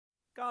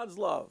God's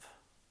love,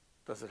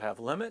 does it have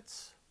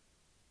limits?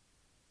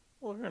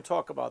 Well, we're going to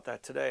talk about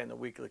that today in the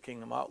Weekly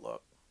Kingdom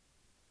Outlook.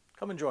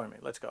 Come and join me.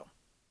 Let's go.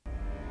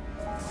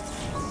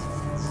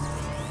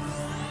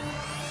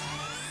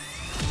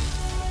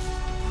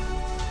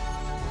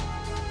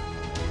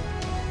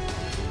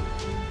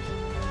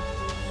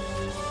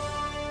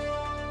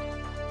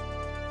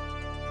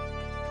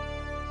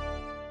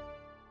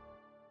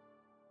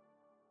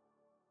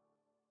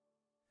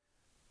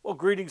 Well,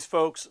 greetings,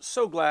 folks.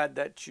 So glad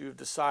that you've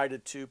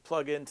decided to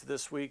plug into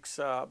this week's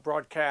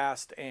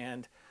broadcast,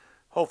 and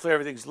hopefully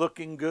everything's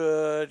looking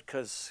good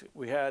because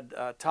we had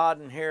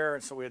Todd in here,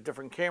 and so we had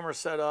different cameras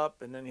set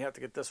up, and then you have to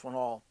get this one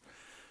all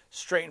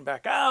straightened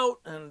back out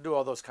and do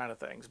all those kind of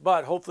things.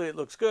 But hopefully it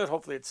looks good.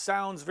 Hopefully it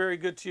sounds very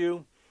good to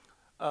you.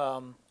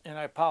 And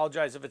I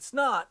apologize if it's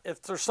not.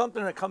 If there's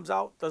something that comes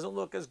out doesn't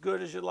look as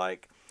good as you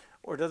like,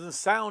 or doesn't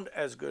sound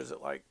as good as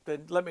it like,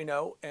 then let me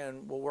know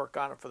and we'll work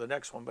on it for the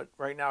next one. But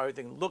right now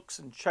everything looks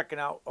and checking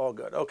out all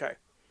good. Okay.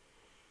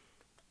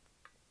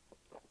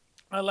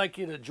 I'd like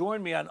you to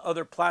join me on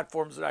other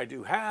platforms that I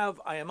do have.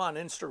 I am on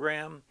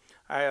Instagram.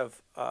 I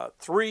have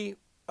 3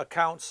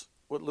 accounts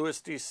with Louis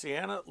D.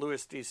 Sienna,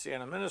 Louis D.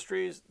 Sienna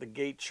Ministries, the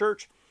Gate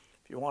Church.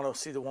 If you want to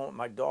see the one with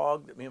my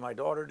dog that me and my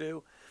daughter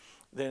do,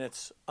 then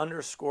it's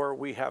 _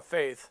 We Have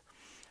Faith.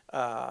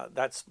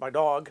 That's my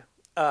dog.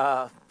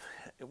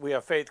 We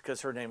Have Faith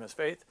because her name is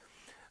Faith.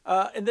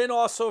 And then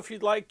also, if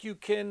you'd like, you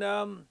can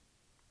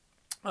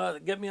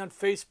get me on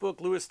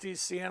Facebook, Louis D.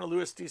 Sienna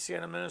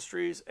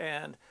Ministries,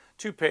 and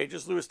 2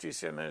 pages, Louis D.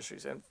 Sienna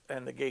Ministries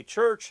and the Gate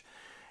Church.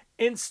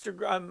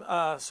 Instagram,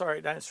 not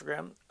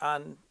Instagram,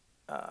 on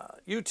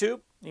YouTube.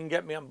 You can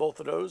get me on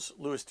both of those,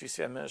 Louis D.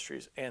 Sienna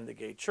Ministries and the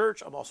Gate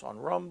Church. I'm also on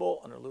Rumble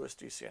under Louis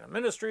D. Sienna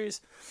Ministries.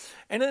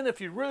 And then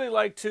if you'd really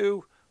like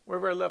to,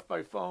 wherever I left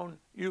my phone,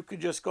 you could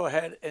just go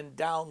ahead and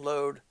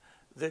download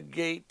the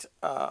Gate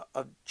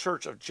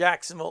Church of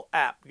Jacksonville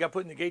app. You got to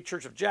put in the Gate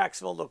Church of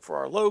Jacksonville, look for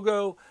our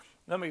logo.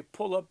 Let me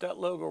pull up that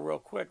logo real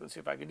quick. Let's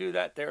see if I can do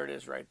that. There it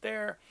is right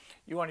there.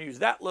 You want to use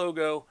that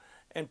logo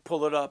and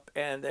pull it up,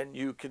 and then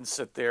you can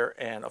sit there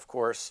and, of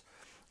course,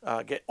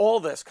 get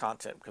all this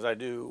content, because I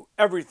do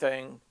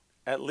everything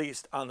at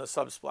least on the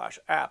Subsplash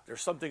app.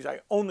 There's some things I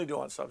only do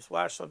on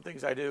Subsplash, some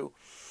things I do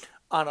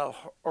on an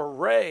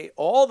array,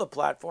 all the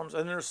platforms,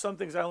 and there's some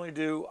things I only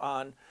do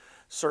on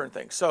certain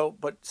things. So,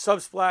 but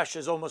Subsplash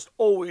is almost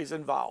always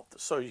involved,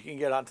 so you can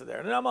get onto there.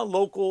 And then I'm on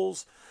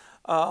Locals,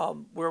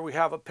 where we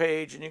have a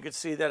page, and you can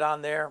see that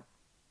on there.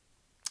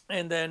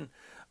 And then,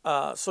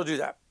 so do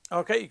that.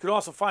 Okay, you can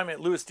also find me at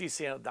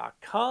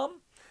louisdsienna.com.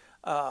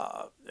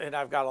 And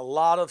I've got a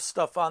lot of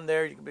stuff on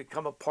there. You can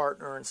become a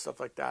partner and stuff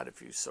like that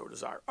if you so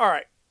desire. All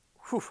right.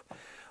 Whew.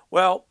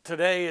 Well,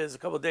 today is a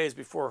couple of days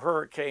before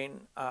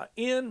Hurricane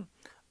Ian.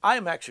 I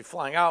am actually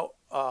flying out.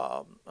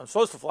 I'm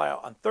supposed to fly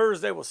out on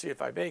Thursday. We'll see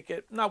if I make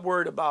it. I'm not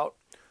worried about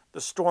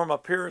the storm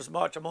up here as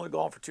much. I'm only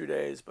gone for 2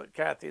 days, but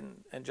Kathy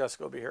and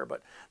Jessica will be here.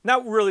 But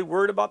not really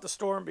worried about the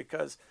storm,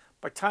 because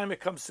by the time it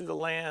comes through the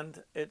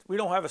land, we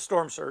don't have a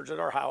storm surge at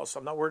our house.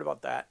 I'm not worried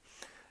about that.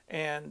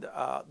 And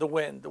the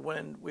wind,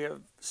 we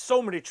have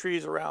so many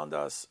trees around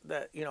us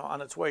that,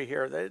 on its way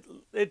here, that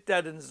it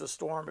deadens the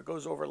storm. It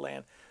goes over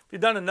land. If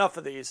you've done enough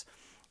of these,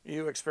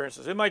 you experience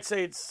this. It might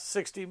say it's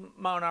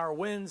 60-mile-an-hour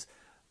winds,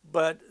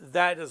 but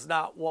that is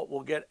not what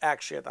we'll get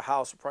actually at the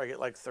house. We'll probably get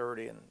like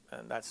 30, and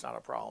that's not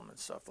a problem and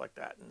stuff like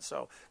that. And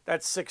so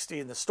that's 60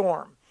 in the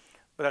storm,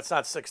 but that's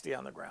not 60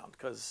 on the ground,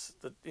 because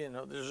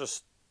there's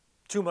just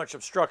too much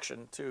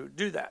obstruction to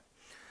do that.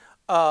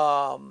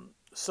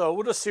 So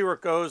we'll just see where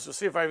it goes. We'll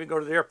see if I even go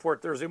to the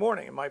airport Thursday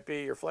morning. It might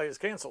be your flight is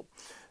canceled.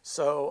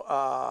 So,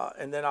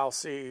 and then I'll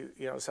see,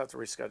 just have to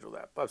reschedule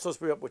that. But I'm supposed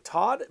to be up with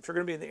Todd. If you're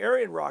going to be in the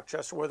area in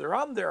Rochester, whether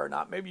I'm there or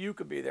not, maybe you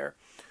could be there.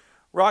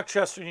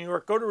 Rochester, New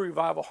York, go to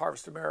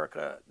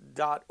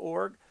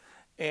revivalharvestamerica.org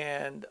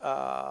and,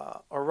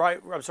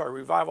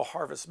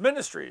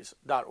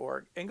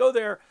 revivalharvestministries.org, and go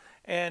there.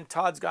 And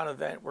Todd's got an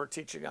event. We're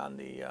teaching on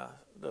the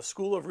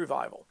School of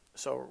Revival.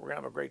 So we're going to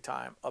have a great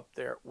time up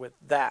there with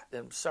that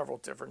and several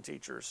different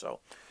teachers. So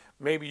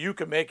maybe you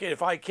can make it.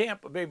 If I can't,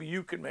 but maybe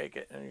you can make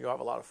it, and you'll have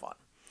a lot of fun.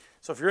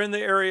 So if you're in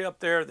the area up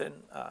there,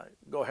 then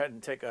go ahead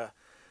and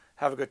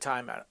have a good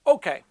time at it.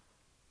 Okay.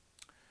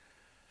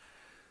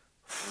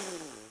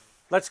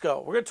 Let's go.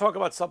 We're going to talk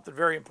about something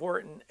very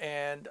important,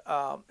 and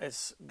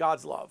it's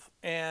God's love.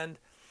 And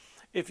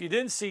if you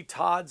didn't see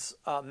Todd's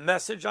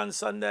message on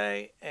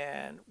Sunday,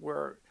 and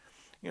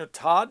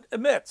Todd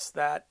admits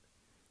that,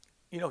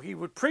 he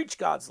would preach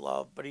God's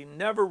love, but he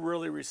never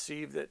really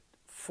received it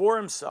for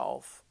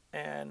himself.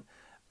 And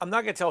I'm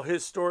not going to tell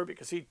his story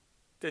because he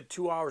did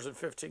 2 hours and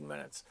 15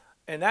 minutes.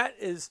 And that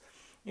is,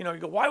 you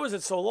go, why was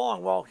it so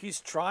long? Well,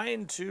 he's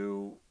trying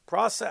to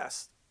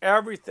process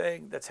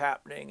everything that's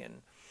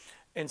happening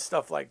and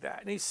stuff like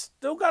that. And he's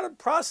still got a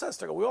process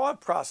to go. We all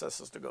have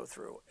processes to go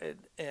through.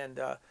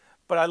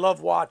 But I love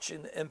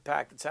watching the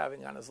impact it's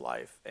having on his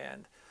life.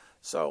 And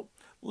so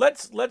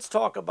let's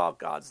talk about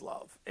God's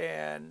love.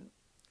 And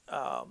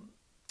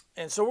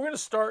so we're going to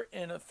start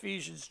in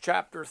Ephesians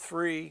chapter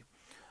 3,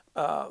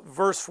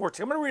 verse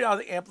 14. I'm going to read out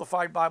of the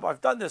Amplified Bible.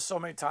 I've done this so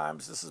many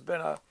times. This has been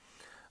a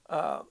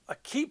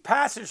key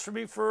passage for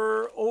me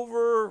for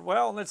over,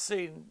 well, let's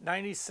see,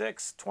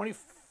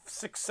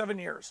 7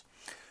 years.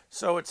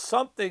 So it's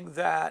something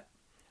that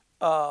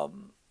I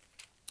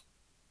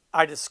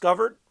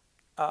discovered,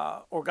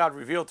 or God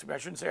revealed to me. I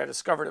shouldn't say I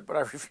discovered it, but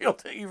I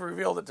revealed it. He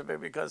revealed it to me,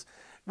 because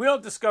we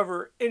don't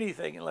discover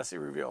anything unless he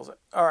reveals it.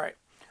 All right,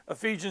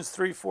 Ephesians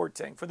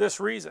 3:14. For this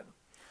reason,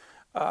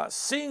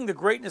 seeing the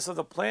greatness of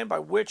the plan by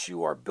which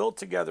you are built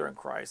together in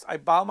Christ, I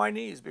bow my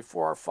knees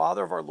before our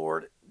Father of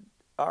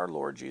our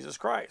Lord Jesus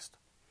Christ,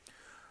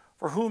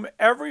 for whom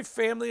every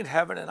family in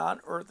heaven and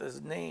on earth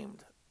is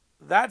named,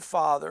 that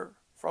Father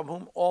from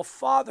whom all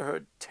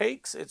fatherhood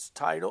takes its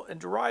title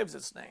and derives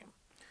its name.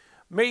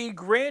 May he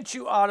grant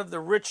you out of the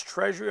rich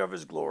treasury of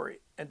his glory,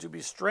 and to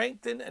be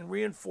strengthened and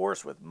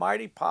reinforced with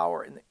mighty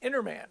power in the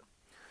inner man,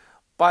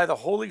 by the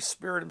Holy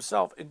Spirit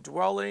himself,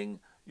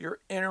 indwelling your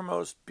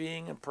innermost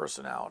being and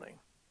personality.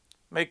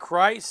 May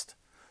Christ,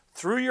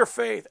 through your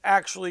faith,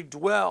 actually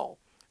dwell,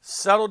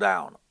 settle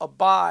down,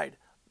 abide,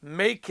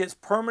 make his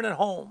permanent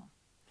home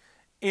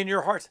in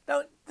your hearts.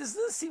 Now, does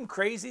this seem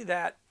crazy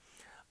that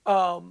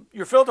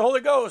you're filled with the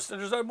Holy Ghost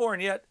and there's no more,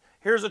 and yet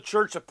here's a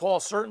church that Paul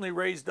certainly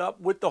raised up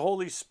with the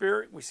Holy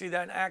Spirit. We see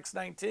that in Acts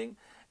 19.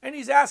 And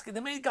he's asking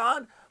that may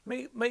God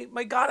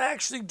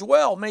actually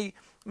dwell. May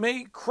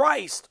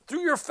Christ,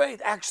 through your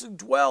faith, actually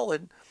dwell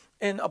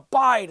and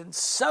abide and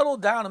settle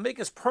down and make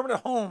his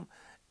permanent home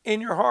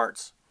in your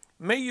hearts.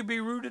 May you be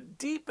rooted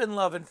deep in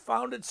love and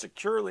founded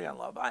securely on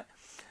love.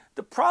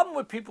 The problem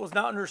with people is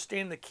not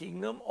understanding the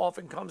kingdom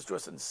often comes to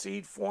us in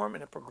seed form,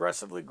 and it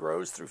progressively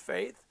grows through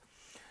faith.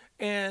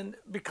 And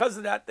because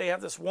of that, they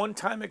have this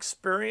one-time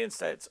experience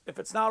that if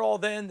it's not all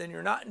then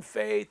you're not in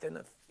faith,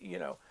 and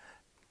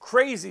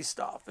crazy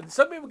stuff. And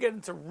some people get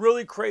into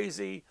really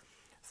crazy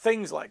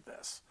things like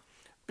this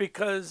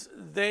because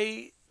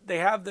they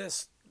have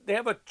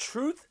a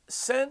truth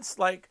sense,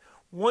 like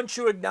once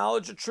you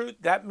acknowledge the truth,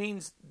 that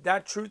means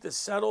that truth is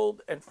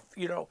settled, and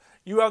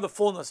you have the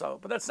fullness of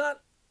it. But that's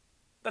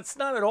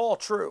not at all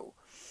true.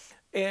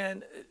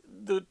 And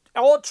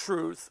all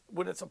truth,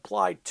 when it's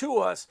applied to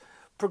us,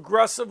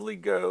 progressively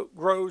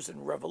grows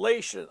in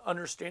revelation,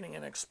 understanding,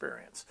 and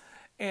experience.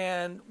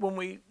 And when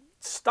we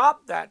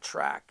stop that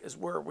track is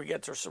where we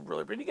get to some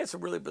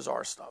really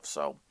bizarre stuff.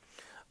 So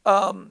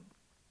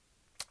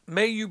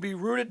may you be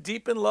rooted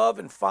deep in love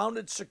and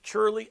founded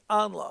securely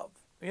on love.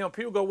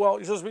 People go, well,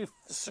 you're supposed to be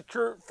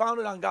secure,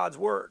 founded on God's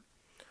word.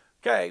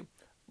 Okay,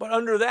 but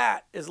under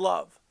that is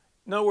love.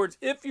 In other words,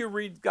 if you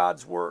read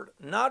God's word,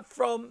 not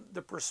from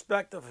the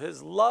perspective of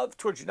his love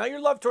towards you, not your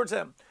love towards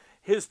him,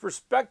 his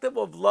perspective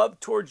of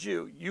love towards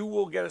you, you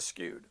will get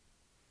askewed.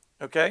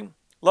 Okay?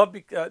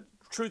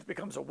 Truth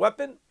becomes a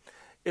weapon.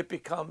 It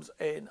becomes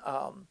a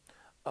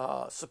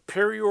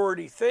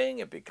superiority thing.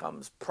 It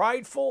becomes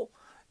prideful.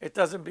 It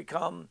doesn't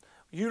become,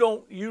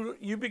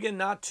 you begin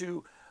not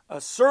to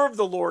serve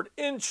the Lord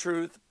in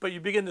truth, but you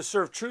begin to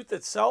serve truth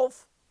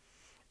itself.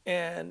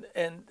 And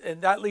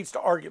that leads to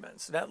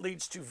arguments. That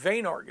leads to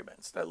vain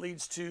arguments. That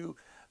leads to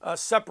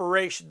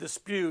separation,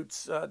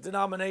 disputes,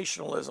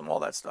 denominationalism, all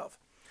that stuff.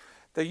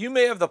 That you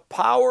may have the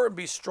power and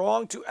be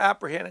strong to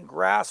apprehend and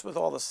grasp with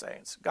all the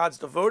saints, God's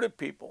devoted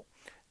people,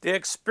 the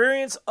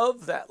experience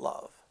of that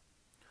love.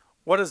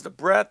 What is the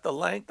breadth, the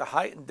length, the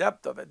height, and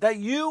depth of it? That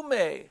you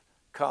may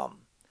come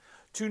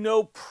to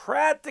know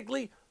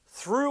practically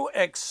through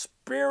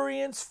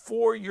experience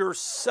for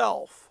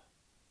yourself,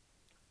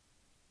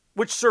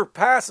 which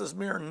surpasses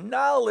mere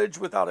knowledge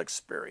without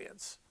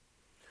experience,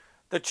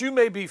 that you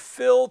may be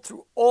filled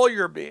through all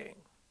your being,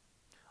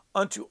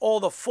 unto all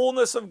the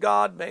fullness of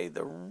God, may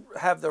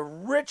have the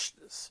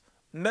richness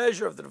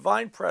measure of the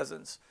divine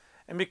presence,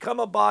 and become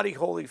a body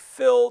wholly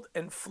filled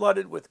and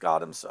flooded with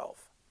God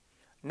himself.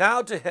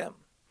 Now to him,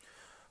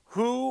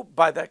 who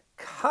by the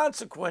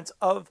consequence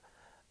of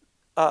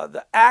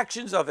the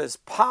actions of his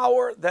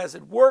power that is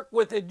at work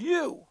within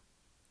you,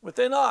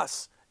 within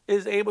us,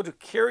 is able to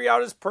carry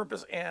out his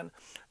purpose and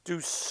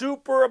do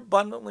super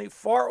abundantly,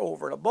 far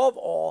over and above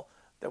all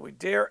that we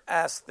dare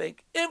ask,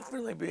 think,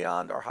 infinitely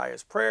beyond our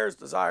highest prayers,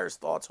 desires,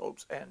 thoughts,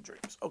 hopes, and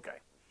dreams. Okay.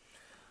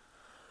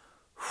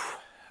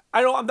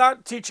 I'm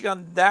not teaching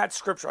on that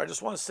scripture. I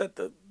just want to set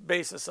the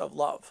basis of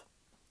love.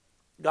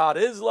 God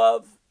is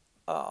love.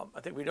 I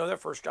think we know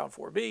that, 1 John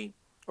 4b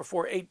or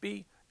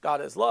 4:8b.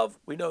 God is love.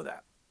 We know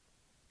that.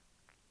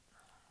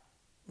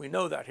 We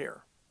know that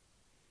here.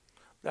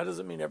 That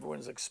doesn't mean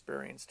everyone's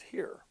experienced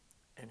here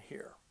and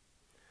here.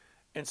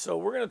 And so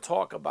we're going to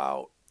talk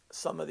about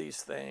some of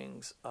these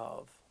things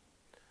of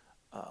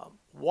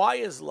why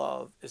is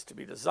love is to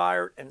be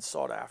desired and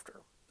sought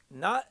after.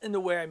 Not in the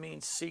way I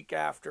mean seek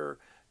after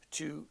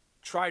to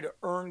try to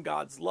earn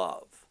God's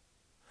love,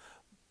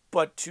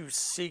 but to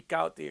seek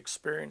out the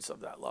experience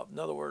of that love. In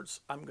other words,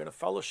 I'm going to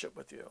fellowship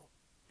with you.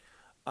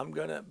 I'm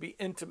going to be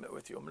intimate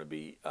with you. I'm going to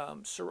be,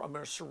 I'm going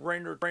to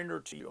surrender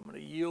to you. I'm going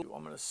to yield.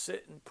 I'm going to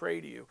sit and pray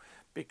to you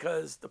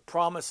because the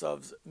promise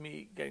of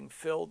me getting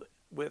filled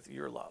with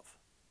your love.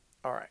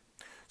 All right.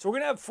 So we're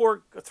going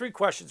to have three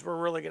questions we're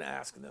really going to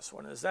ask in this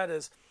one.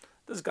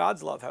 Does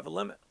God's love have a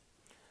limit?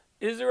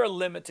 Is there a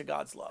limit to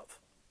God's love?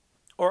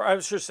 Or I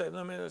should say,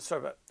 let's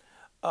start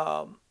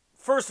about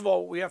first of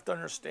all, we have to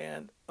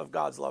understand of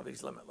God's love,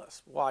 he's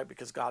limitless. Why?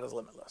 Because God is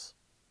limitless.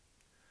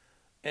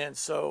 And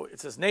so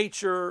it's his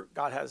nature.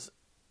 God has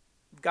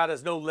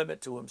no limit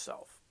to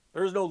himself.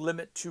 There is no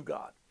limit to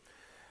God.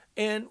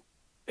 And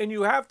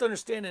you have to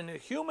understand, in the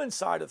human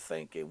side of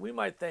thinking, we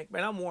might think,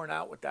 man, I'm worn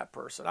out with that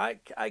person. I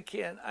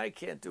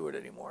can't do it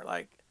anymore.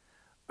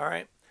 All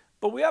right.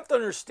 But we have to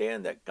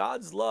understand that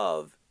God's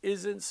love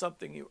isn't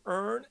something you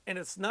earn, and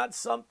it's not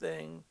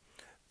something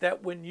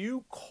that when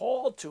you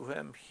called to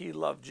him, he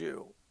loved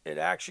you. It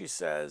actually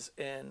says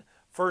in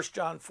 1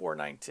 John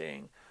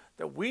 4:19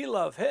 that we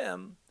love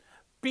him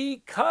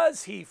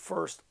because he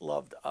first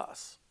loved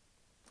us.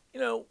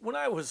 When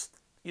I was,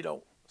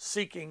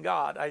 seeking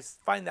God, I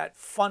find that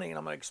funny, and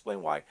I'm going to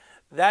explain why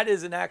that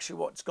isn't actually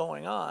what's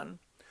going on.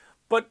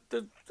 But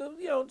the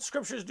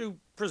scriptures do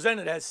present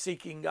it as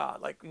seeking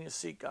God, like when you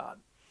seek God.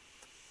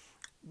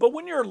 But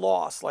when you're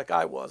lost, like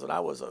I was, and I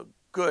was a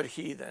good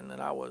heathen,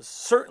 and I was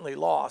certainly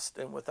lost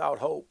and without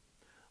hope,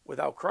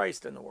 without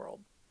Christ in the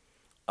world,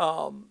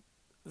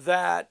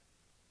 that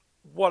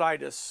what I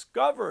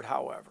discovered,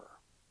 however,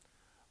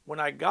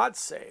 when I got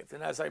saved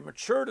and as I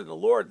matured in the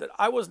Lord, that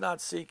I was not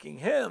seeking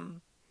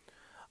him,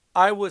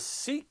 I was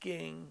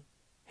seeking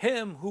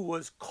him who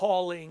was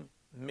calling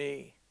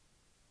me.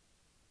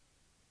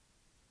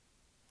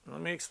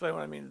 Let me explain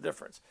what I mean, the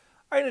difference.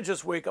 I didn't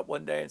just wake up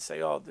one day and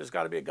say, oh, there's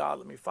got to be a God,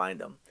 let me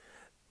find him.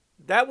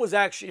 That was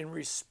actually in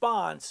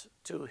response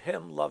to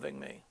him loving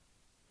me.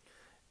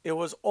 It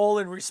was all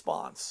in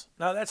response.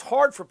 Now, that's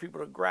hard for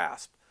people to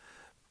grasp,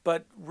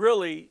 but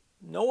really,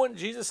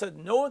 Jesus said,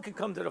 no one can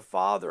come to the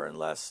Father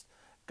unless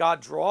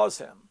God draws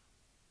him.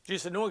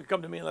 Jesus said, no one can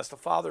come to me unless the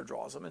Father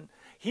draws him. And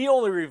he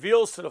only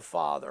reveals to the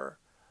Father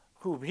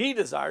whom he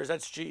desires.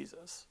 That's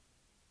Jesus.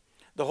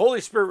 The Holy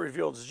Spirit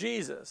reveals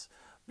Jesus.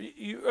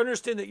 You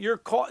understand that you're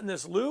caught in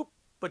this loop,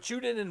 but you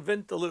didn't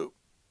invent the loop.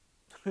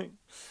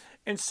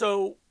 And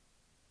so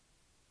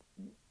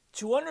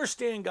to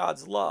understand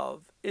God's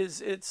love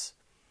it's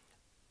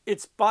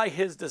by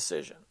his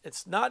decision.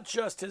 It's not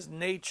just his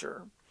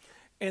nature,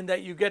 and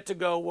that you get to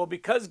go, well,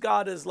 because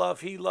God is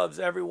love, he loves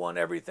everyone,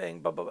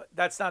 everything, but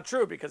that's not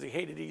true, because he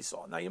hated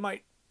Esau. Now, you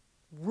might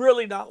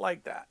really not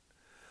like that.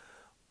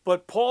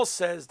 But Paul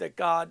says that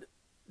God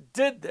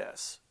did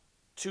this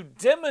to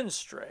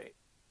demonstrate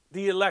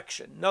the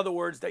election. In other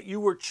words, that you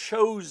were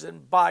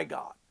chosen by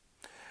God.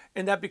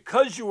 And that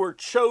because you were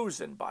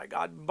chosen by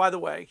God, and by the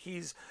way,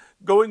 he's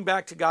going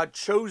back to God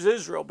chose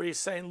Israel, but he's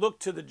saying, look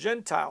to the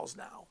Gentiles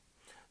now,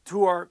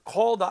 who are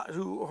called out,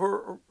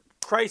 who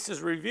Christ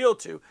is revealed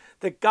to,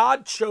 that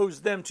God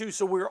chose them too.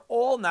 So we're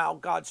all now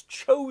God's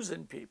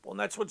chosen people. And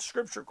that's what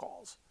Scripture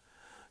calls.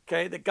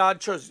 Okay, that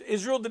God chose.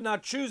 Israel did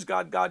not choose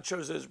God, God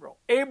chose Israel.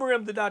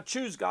 Abraham did not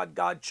choose God,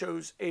 God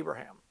chose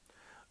Abraham.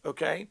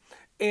 Okay,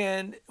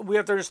 and we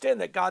have to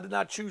understand that God did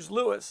not choose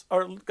Lewis,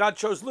 or God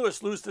chose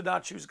Lewis. Lewis did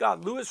not choose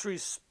God. Lewis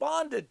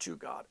responded to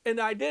God. And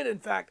I did, in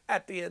fact,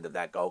 at the end of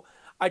that go,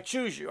 I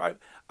choose you.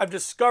 I've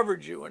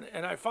discovered you,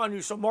 and I found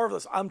you so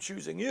marvelous. I'm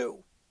choosing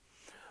you.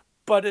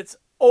 But it's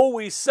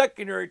always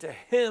secondary to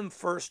him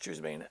first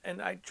choosing me.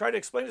 And I try to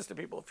explain this to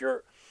people. If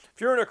you're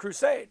in a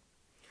crusade,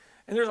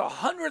 and there's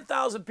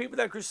 100,000 people at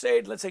that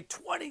crusade, let's say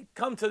 20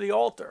 come to the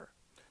altar,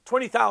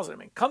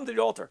 20,000, come to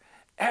the altar.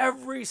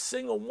 Every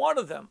single one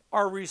of them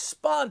are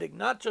responding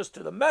not just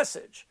to the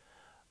message,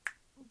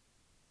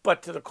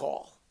 but to the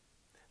call.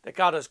 That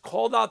God has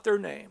called out their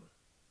name.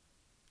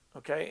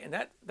 Okay, and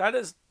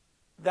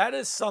that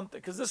is something,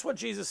 because this is what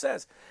Jesus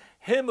says.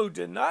 Him who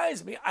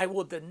denies me, I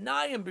will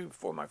deny him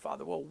before my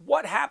Father. Well,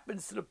 what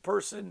happens to the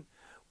person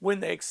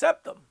when they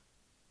accept them?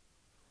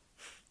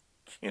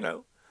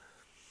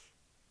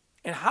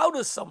 And how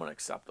does someone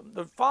accept them?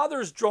 The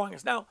Father is drawing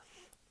us. Now,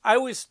 I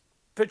always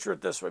picture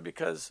it this way,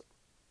 because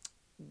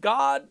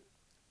God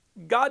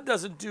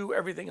doesn't do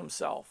everything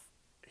himself.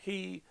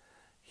 He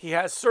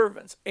has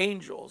servants,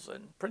 angels,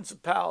 and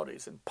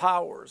principalities, and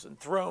powers, and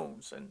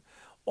thrones, and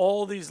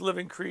all these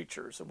living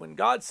creatures. And when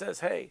God says,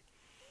 hey,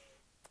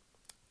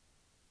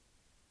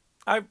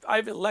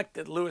 I've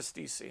elected Louis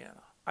D.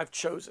 Siena, I've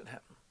chosen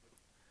him.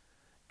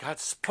 God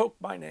spoke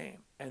my name,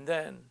 and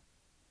then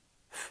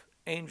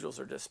angels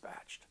are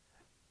dispatched,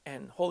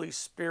 and Holy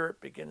Spirit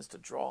begins to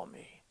draw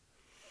me.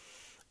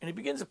 And he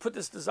begins to put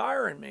this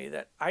desire in me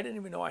that I didn't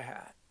even know I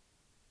had.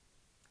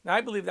 Now,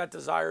 I believe that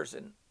desire is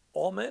in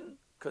all men,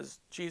 because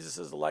Jesus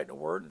is the light of the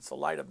word. It's the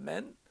light of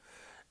men.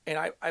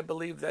 And I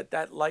believe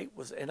that light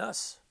was in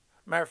us.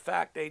 Matter of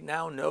fact, they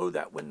now know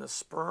that when the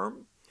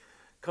sperm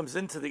comes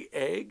into the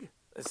egg,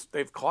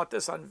 they've caught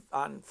this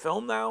on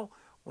film now,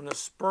 when the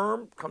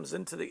sperm comes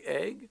into the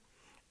egg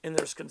and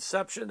there's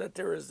conception, that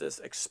there is this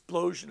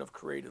explosion of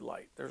created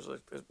light.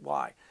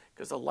 Why?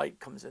 Because the light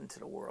comes into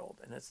the world,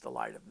 and it's the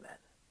light of men.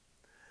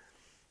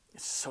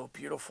 It's so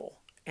beautiful.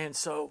 And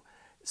so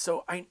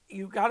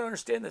you got to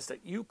understand this,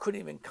 that you couldn't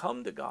even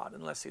come to God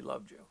unless he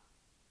loved you.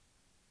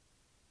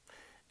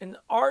 And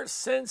our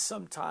sense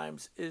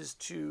sometimes is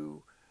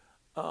to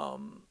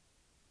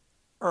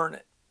earn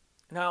it.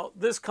 Now,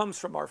 this comes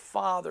from our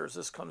fathers,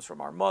 this comes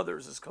from our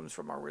mothers, this comes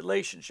from our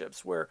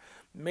relationships where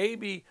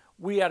maybe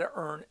we had to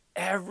earn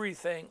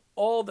everything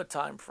all the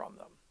time from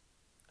them.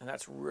 And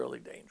that's really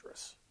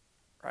dangerous,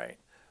 right?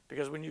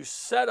 Because when you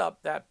set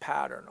up that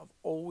pattern of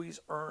always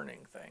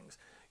earning things,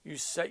 you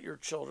set your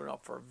children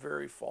up for a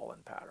very fallen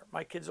pattern.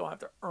 My kids don't have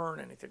to earn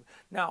anything.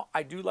 Now,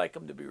 I do like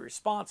them to be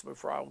responsible,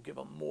 for I will give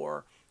them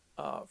more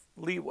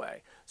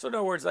leeway. So in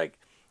other words, like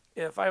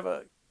if I have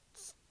a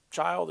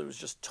child who's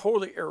just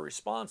totally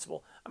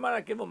irresponsible, I might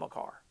not give them a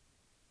car.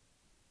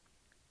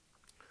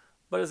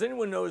 But as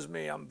anyone knows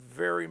me, I'm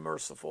very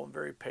merciful and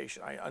very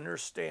patient. I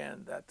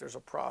understand that there's a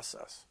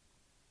process.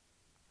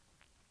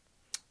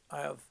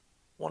 I have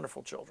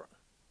wonderful children.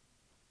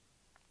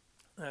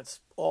 That's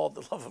all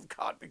the love of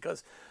God,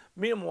 because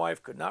me and my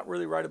wife could not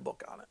really write a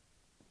book on it,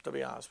 to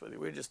be honest with you.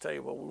 We'd just tell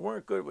you, well, we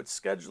weren't good with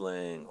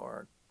scheduling,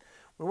 or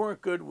we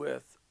weren't good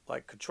with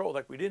like control.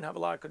 Like we didn't have a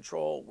lot of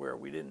control where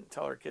we didn't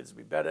tell our kids to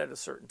be bed at a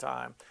certain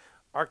time.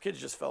 Our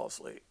kids just fell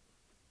asleep.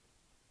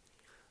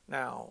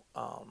 Now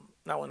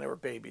when they were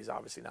babies,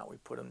 obviously now we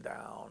put them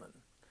down and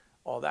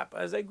all that.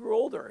 But as they grew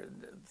older,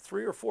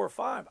 3 or 4 or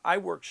 5, I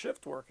worked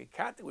shift work, and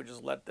Kathy would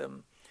just let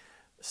them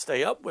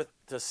stay up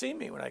to see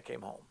me when I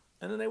came home.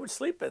 And then they would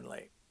sleep in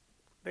late.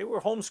 They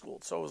were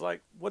homeschooled. So it was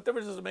like, what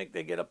difference does it make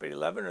they get up at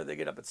 11 or they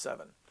get up at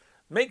 7?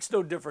 Makes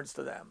no difference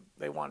to them.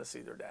 They want to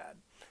see their dad.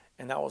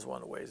 And that was one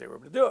of the ways they were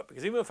able to do it.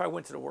 Because even if I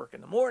went to work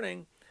in the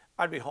morning,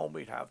 I'd be home,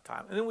 we'd have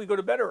time. And then we'd go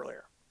to bed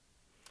earlier.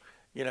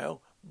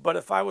 But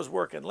if I was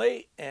working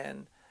late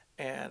and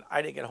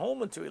I didn't get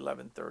home until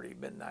 11:30,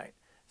 midnight,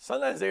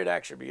 sometimes they would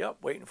actually be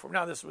up waiting for me.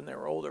 Now, this is when they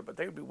were older, but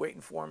they would be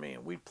waiting for me,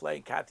 and we'd play.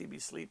 Kathy would be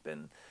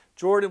sleeping.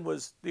 Jordan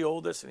was the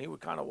oldest, and he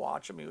would kind of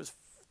watch him. He was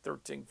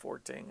 13,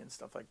 14, and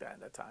stuff like that at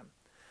that time.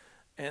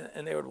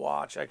 And they would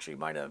watch. Actually, he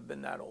might have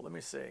been that old. Let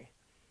me see.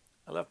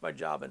 I left my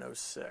job in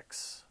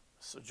 06.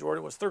 So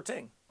Jordan was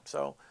 13.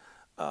 So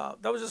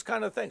that was just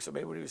kind of the thing. So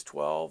maybe when he was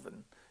 12,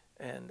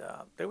 and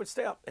they would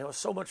stay up. It was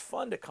so much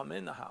fun to come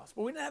in the house.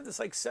 But we didn't have this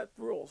like set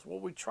rules.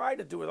 What we tried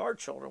to do with our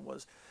children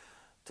was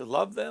to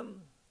love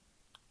them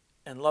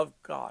and love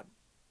God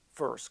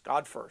first.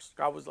 God first.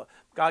 God was love.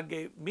 God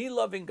gave me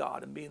loving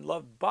God and being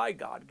loved by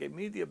God gave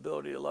me the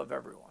ability to love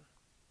everyone.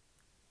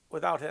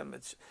 Without him,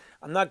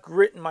 I'm not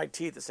gritting my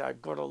teeth to say I've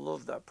got to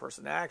love that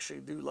person. I actually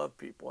do love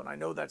people, and I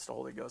know that's the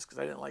Holy Ghost because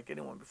I didn't like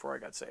anyone before I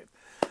got saved.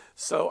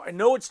 So I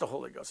know it's the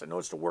Holy Ghost. I know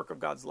it's the work of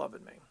God's love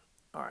in me.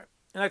 All right.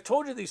 And I've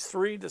told you these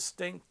 3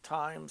 distinct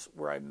times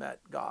where I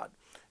met God.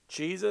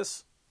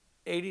 Jesus,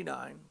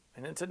 89,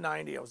 and into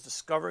 90, I was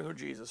discovering who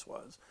Jesus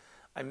was.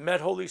 I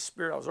met Holy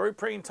Spirit. I was already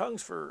praying in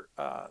tongues for,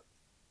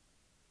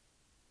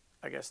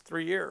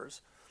 3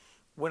 years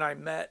when I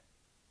met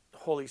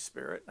Holy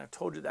Spirit. And I've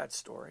told you that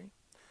story.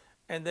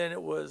 And then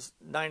it was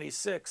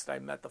 96 that I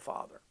met the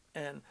Father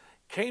and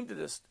came to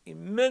this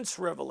immense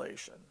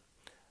revelation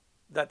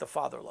that the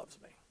Father loves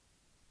me.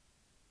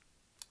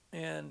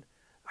 And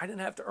I didn't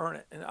have to earn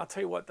it. And I'll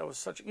tell you what, that was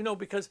such,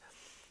 because,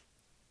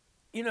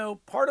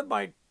 part of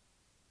my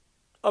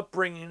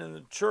upbringing in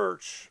the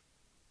church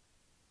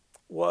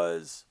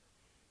was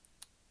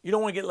you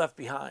don't want to get left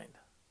behind,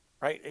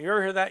 right? You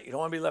ever hear that? You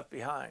don't want to be left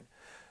behind.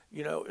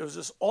 It was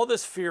just all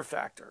this fear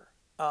factor.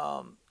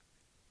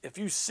 If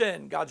you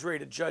sin, God's ready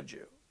to judge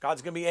you.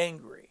 God's going to be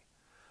angry.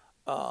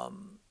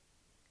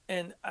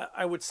 And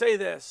I would say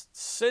this: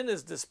 sin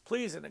is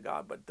displeasing to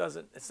God, but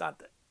it's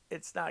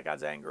not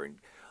God's anger. And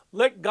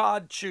let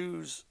God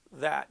choose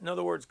that. In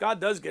other words, God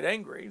does get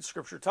angry.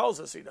 Scripture tells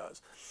us he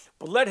does.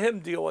 But let him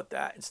deal with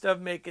that instead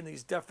of making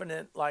these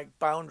definite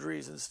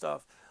boundaries and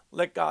stuff.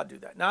 Let God do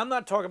that. Now, I'm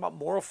not talking about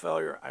moral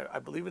failure. I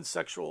believe in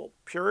sexual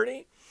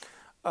purity,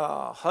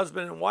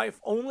 husband and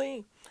wife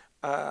only.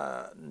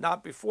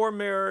 Not before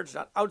marriage,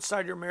 not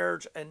outside your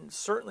marriage, and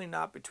certainly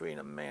not between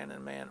a man and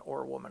a man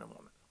or a woman and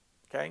woman.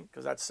 Okay?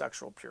 Because that's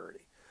sexual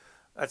purity.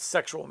 That's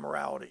sexual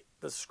immorality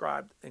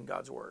described in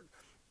God's word.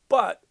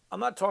 But I'm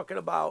not talking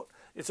about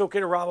it's okay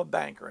to rob a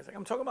bank or anything.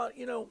 I'm talking about,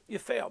 you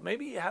fail.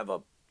 Maybe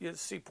you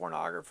see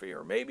pornography,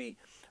 or maybe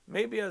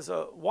as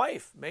a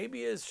wife,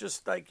 maybe it's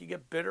just like you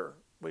get bitter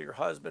with your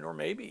husband, or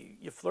maybe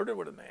you flirted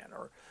with a man,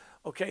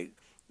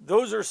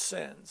 those are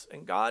sins,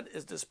 and God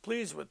is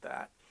displeased with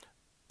that.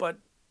 But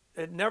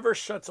it never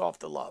shuts off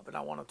the love, and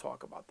I want to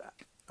talk about that.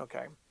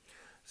 Okay,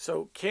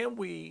 so can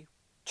we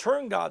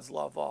turn God's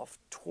love off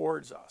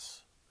towards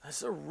us?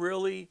 That's a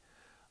really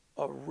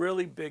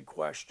big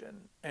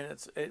question, and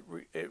it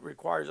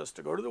requires us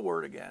to go to the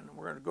Word again.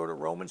 We're going to go to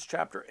Romans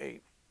chapter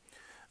 8,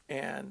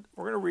 and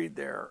we're going to read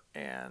there,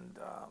 and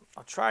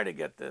I'll try to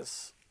get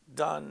this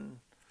done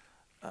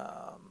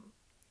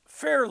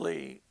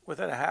fairly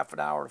within a half an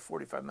hour to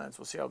 45 minutes.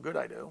 We'll see how good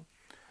I do.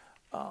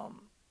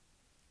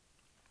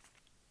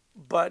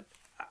 But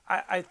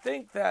I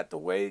think that the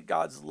way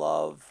God's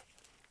love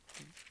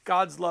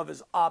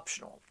is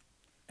optional.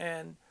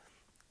 And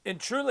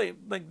truly,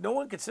 no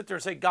one can sit there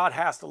and say God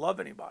has to love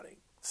anybody.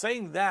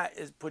 Saying that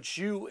puts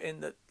you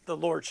in the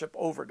lordship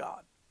over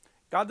God.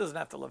 God doesn't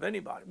have to love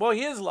anybody. Well,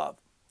 he is love.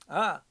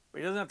 But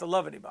he doesn't have to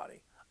love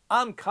anybody.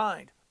 I'm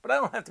kind, but I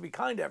don't have to be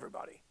kind to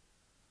everybody.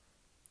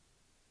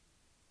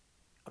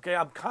 Okay,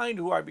 I'm kind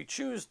to who I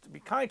choose to be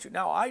kind to.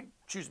 Now, I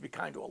choose to be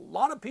kind to a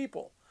lot of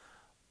people,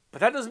 but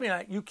that doesn't mean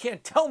you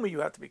can't tell me you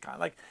have to be kind.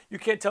 Like, you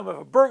can't tell me if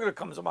a burglar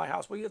comes to my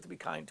house, well, you have to be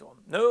kind to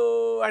him.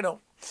 No, I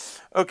don't.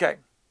 Okay,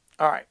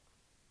 all right.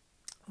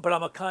 But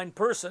I'm a kind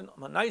person.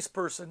 I'm a nice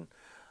person,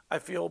 I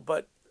feel,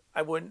 but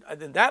I wouldn't,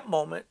 in that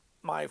moment,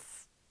 my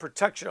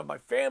protection of my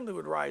family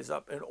would rise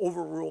up and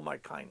overrule my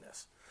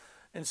kindness.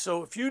 And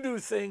so if you do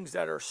things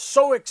that are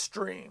so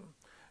extreme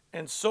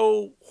and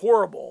so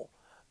horrible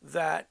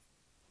that,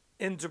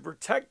 and to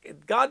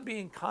protect, God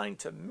being kind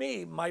to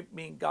me might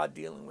mean God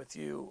dealing with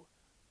you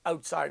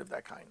outside of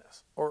that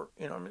kindness. Or,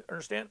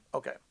 understand?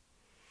 Okay.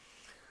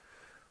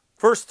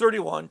 Verse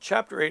 31,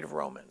 chapter 8 of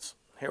Romans.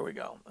 Here we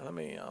go. Let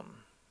me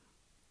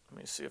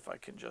see if I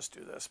can just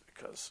do this,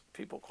 because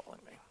people calling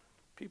me.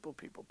 People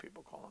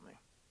calling me.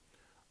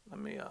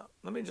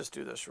 Let me just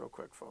do this real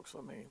quick, folks.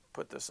 Let me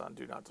put this on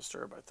Do Not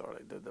Disturb. I thought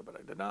I did that, but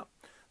I did not.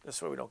 This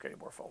way we don't get any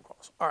more phone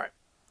calls. All right,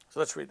 so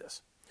let's read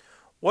this.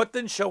 What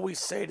then shall we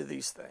say to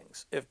these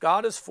things? If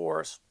God is for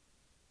us,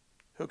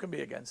 who can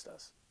be against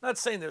us? I'm not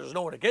saying there's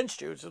no one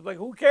against you. It's just like,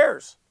 who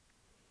cares?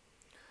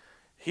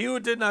 He who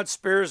did not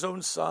spare his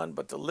own son,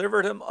 but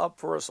delivered him up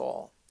for us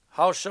all,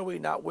 how shall we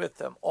not with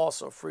him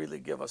also freely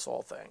give us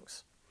all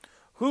things?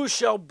 Who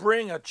shall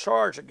bring a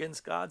charge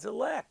against God's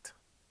elect?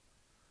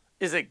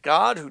 Is it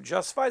God who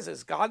justifies?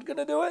 Is God going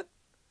to do it?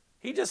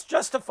 He just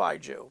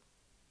justified you.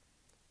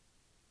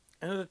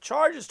 And the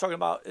charge is talking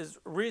about is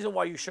a reason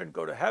why you shouldn't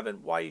go to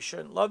heaven, why he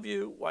shouldn't love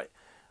you. Why?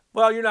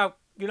 Well, you're not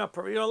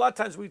perfect. A lot of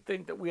times we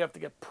think that we have to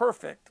get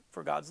perfect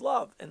for God's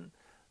love. And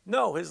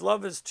no, his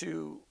love is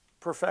to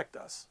perfect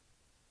us.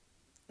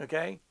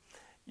 Okay?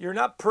 You're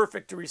not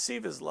perfect to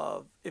receive his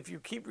love. If you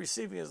keep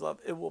receiving his love,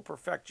 it will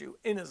perfect you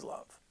in his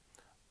love.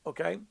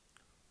 Okay?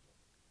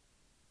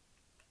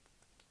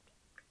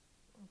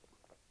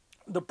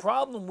 The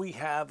problem we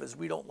have is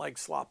we don't like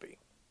sloppy.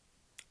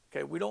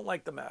 Okay? We don't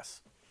like the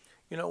mess.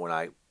 When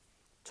I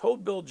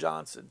told Bill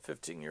Johnson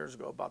 15 years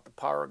ago about the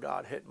power of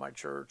God hitting my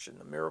church and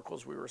the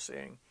miracles we were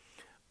seeing,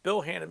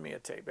 Bill handed me a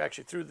tape,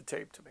 actually threw the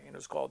tape to me, and it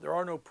was called There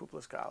Are No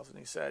Poopless Cows. And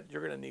he said,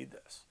 you're going to need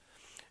this.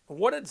 And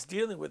what it's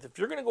dealing with, if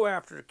you're going to go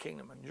after the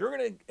kingdom and you're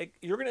going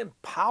to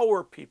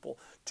empower people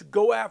to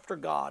go after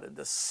God and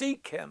to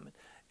seek him,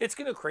 it's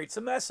going to create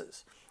some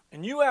messes.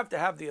 And you have to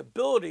have the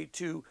ability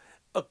to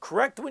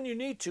correct when you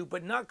need to,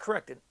 but not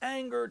correct in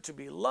anger, to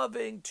be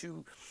loving,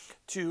 to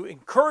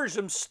encourage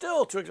them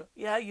still to,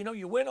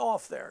 you went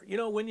off there.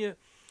 When you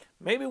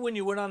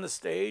went on the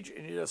stage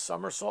and you did a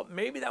somersault,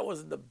 maybe that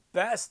wasn't the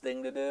best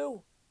thing to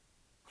do.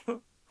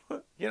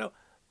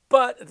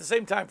 But at the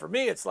same time, for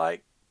me, it's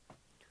like,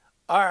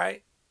 all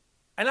right.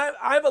 And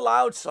I've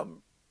allowed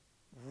some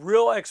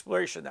real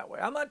exploration that way.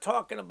 I'm not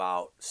talking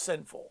about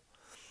sinful.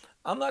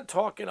 I'm not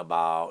talking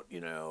about,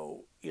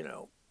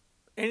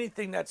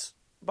 anything that's,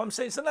 but I'm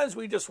saying sometimes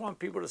we just want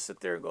people to sit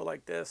there and go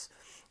like this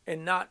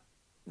and not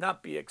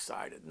be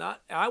excited.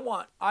 I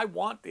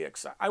want the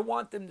excitement. I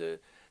want them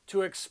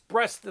to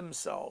express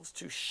themselves,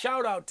 to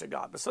shout out to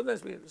God. But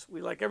sometimes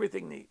we like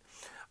everything neat.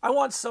 I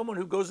want someone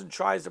who goes and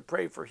tries to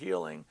pray for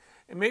healing,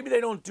 and maybe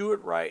they don't do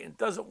it right and it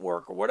doesn't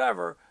work or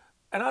whatever.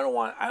 And I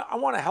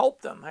want to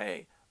help them.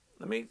 Hey,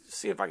 let me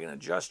see if I can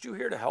adjust you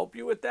here to help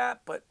you with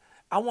that. But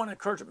I want to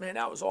encourage them. Man,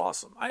 that was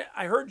awesome.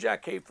 I heard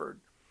Jack Hayford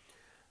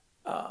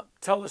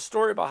tell the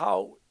story about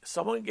how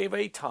someone gave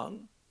a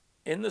tongue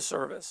in the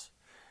service,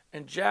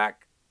 and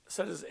Jack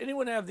said, does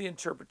anyone have the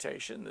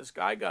interpretation? This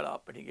guy got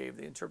up and he gave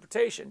the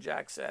interpretation.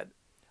 Jack said,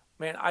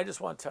 man, I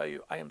just want to tell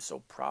you, I am so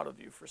proud of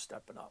you for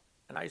stepping up.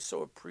 And I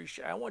so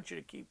appreciate, I want you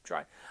to keep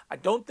trying. I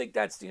don't think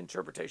that's the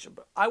interpretation,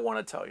 but I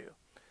want to tell you,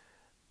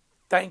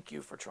 thank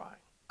you for trying.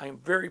 I am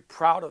very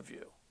proud of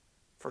you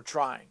for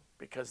trying,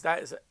 because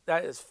that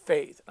is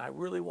faith. And I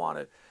really want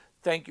to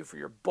thank you for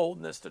your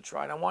boldness to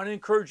try. And I want to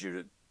encourage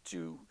you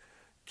to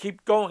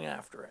keep going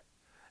after it.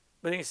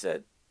 But he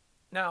said,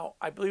 now,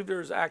 I believe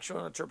there's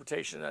actual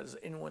interpretation. Does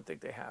anyone think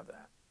they have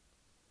that?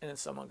 And then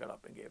someone got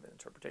up and gave an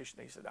interpretation.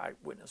 He said, I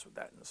witnessed with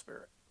that in the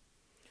spirit.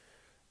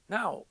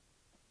 Now,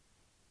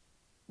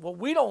 what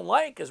we don't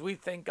like is we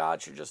think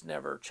God should just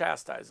never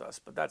chastise us,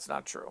 but that's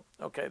not true.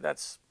 Okay,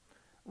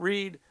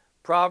 read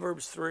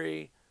Proverbs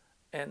 3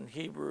 and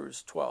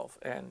Hebrews 12,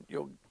 and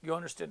you'll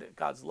understand that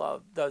God's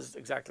love does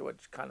exactly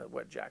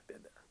what Jack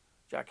did there.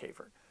 Jack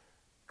Hayford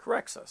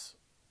corrects us.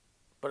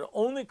 But it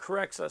only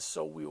corrects us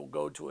so we will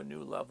go to a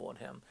new level in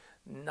him,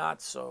 not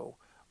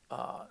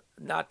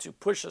to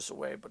push us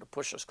away, but to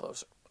push us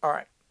closer. All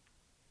right.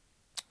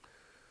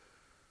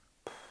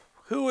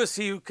 Who is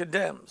he who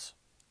condemns?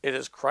 It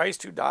is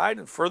Christ who died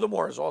and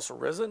furthermore is also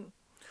risen,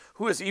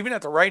 who is even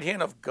at the right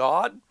hand of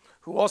God,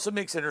 who also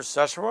makes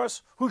intercession for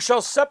us. Who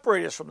shall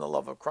separate us from the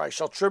love of Christ?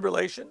 Shall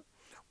tribulation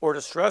or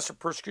distress or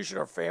persecution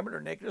or famine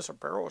or nakedness or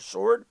peril or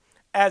sword?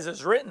 As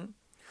is written,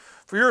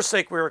 for your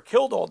sake we are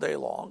killed all day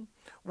long.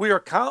 We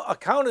are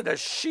accounted as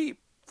sheep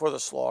for the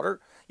slaughter.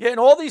 Yet in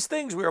all these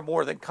things we are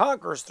more than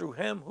conquerors through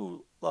him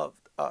who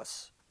loved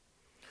us.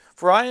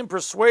 For I am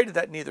persuaded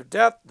that neither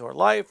death, nor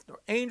life, nor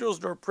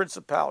angels, nor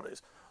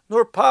principalities,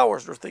 nor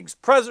powers, nor things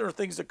present, nor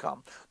things to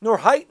come, nor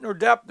height, nor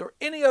depth, nor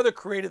any other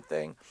created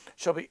thing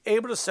shall be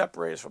able to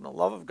separate us from the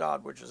love of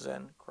God which is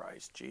in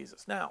Christ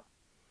Jesus. Now,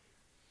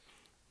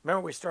 remember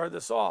we started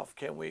this off.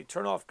 Can we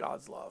turn off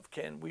God's love?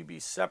 Can we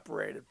be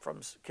separated from,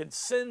 can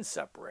sin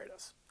separate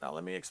us? Now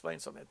let me explain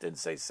something. It didn't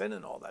say sin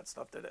and all that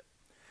stuff, did it?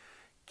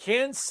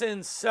 Can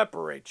sin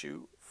separate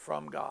you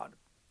from God?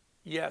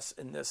 Yes,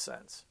 in this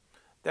sense.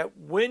 That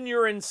when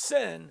you're in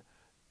sin,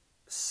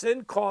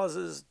 sin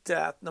causes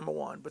death, number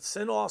one, but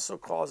sin also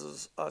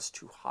causes us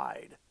to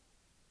hide.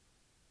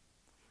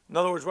 In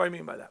other words, what do I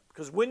mean by that?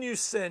 Because when you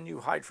sin, you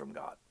hide from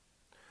God.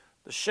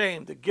 The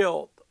shame, the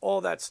guilt,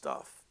 all that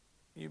stuff,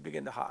 you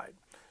begin to hide.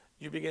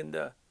 You begin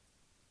to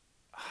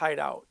hide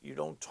out. You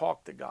don't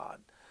talk to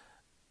God.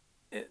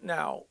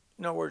 Now,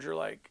 in other words, you're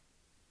like,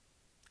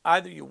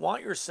 either you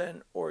want your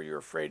sin or you're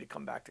afraid to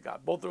come back to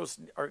God. Both of those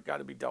are got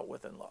to be dealt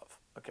with in love.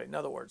 Okay, in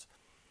other words,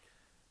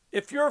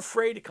 if you're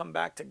afraid to come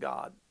back to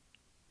God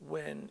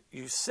when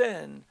you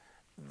sin,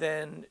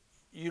 then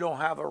you don't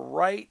have a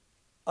right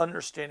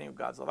understanding of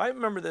God's love. I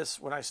remember this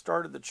when I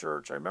started the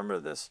church. I remember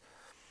this.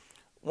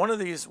 One of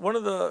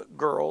the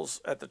girls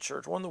at the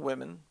church, one of the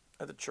women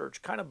at the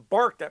church, kind of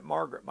barked at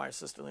Margaret, my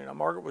assistant. You know,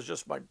 Margaret was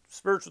just my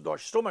spiritual daughter.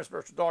 She's still my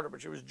spiritual daughter,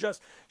 but she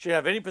didn't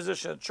have any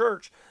position in the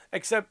church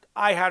except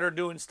I had her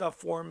doing stuff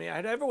for me. I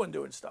had everyone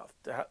doing stuff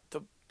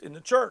in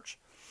the church.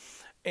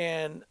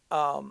 And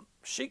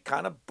she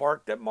kind of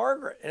barked at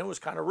Margaret, and it was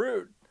kind of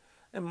rude.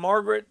 And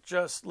Margaret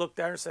just looked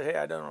at her and said, "Hey,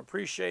 I don't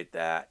appreciate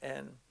that."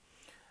 And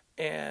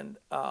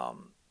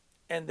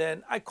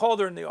then I called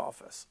her in the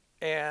office,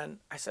 and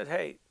I said,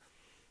 "Hey,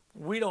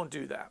 we don't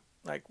do that.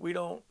 Like, we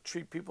don't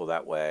treat people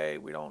that way.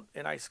 We don't."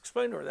 And I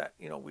explained to her that,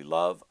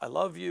 I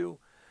love you.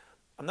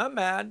 I'm not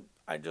mad.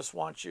 I just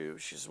want you.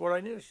 She says, "What I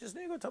need?" She says,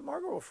 "Nego,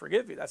 Margaret will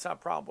forgive you. That's not a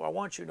problem. But I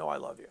want you to know I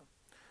love you.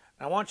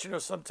 And I want you to know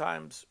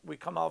sometimes we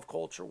come out of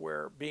culture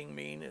where being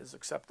mean is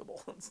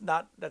acceptable.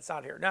 That's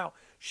not here." Now,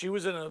 she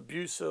was in an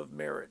abusive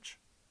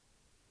marriage.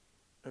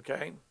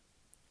 Okay?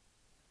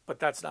 But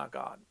that's not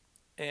God.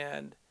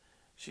 And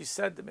she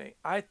said to me,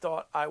 "I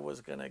thought I was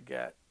going to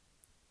get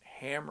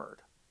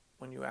hammered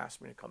when you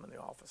asked me to come in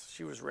the office."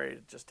 She was ready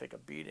to just take a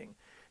beating.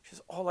 She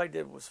says, "All I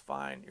did was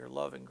find your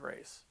love and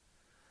grace."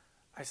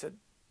 I said,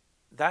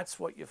 "That's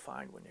what you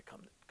find when you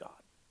come to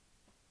God.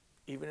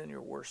 Even in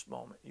your worst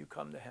moment, you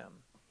come to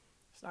him.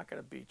 He's not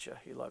going to beat you.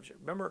 He loves you."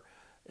 Remember,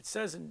 it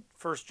says in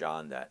 1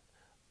 John that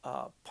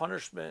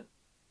punishment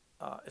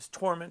is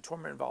torment.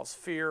 Torment involves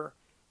fear.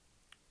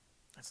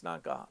 That's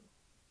not God.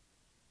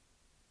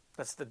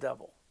 That's the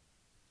devil.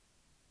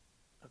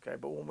 Okay,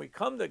 but when we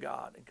come to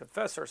God and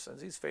confess our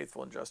sins, he's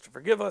faithful and just to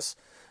forgive us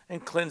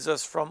and cleanse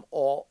us from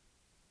all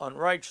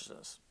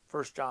unrighteousness.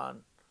 1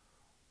 John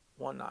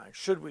 1:9.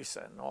 Should we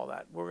sin and all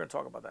that? We're going to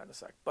talk about that in a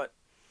sec. But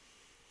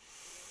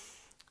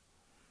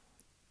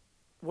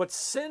what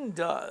sin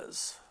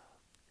does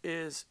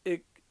is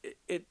it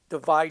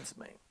divides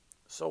me.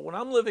 So when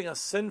I'm living a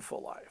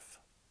sinful life,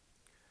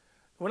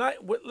 when I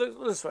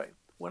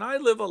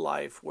live a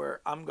life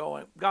where I'm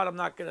going, God, I'm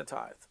not going to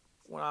tithe.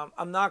 When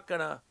I'm not going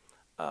to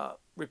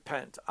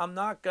repent. I'm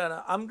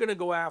going to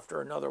go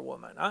after another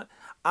woman.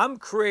 I'm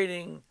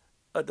creating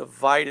a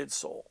divided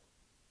soul.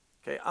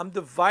 Okay, I'm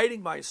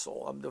dividing my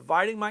soul. I'm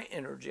dividing my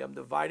energy. I'm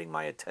dividing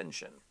my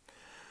attention.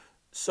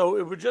 So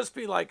it would just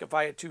be like if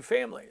I had two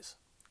families.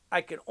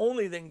 I can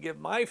only then give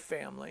my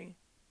family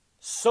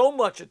so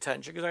much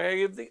attention because I gotta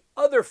give the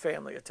other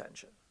family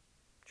attention.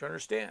 Do you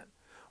understand?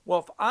 Well,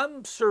 if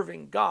I'm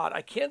serving God,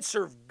 I can't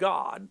serve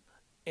God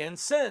and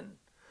sin.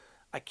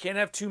 I can't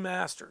have two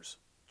masters.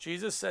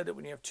 Jesus said that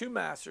when you have two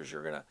masters,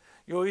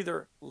 you'll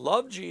either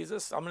love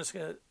Jesus. I'm just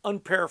going to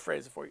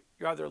unparaphrase it for you.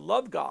 You either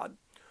love God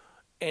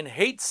and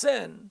hate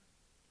sin,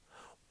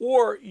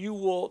 or you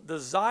will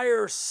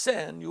desire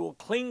sin. You will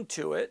cling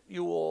to it.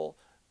 You will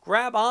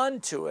grab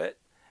onto it,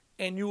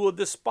 and you will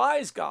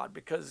despise God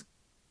because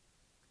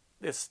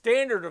the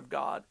standard of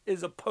God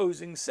is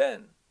opposing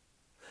sin.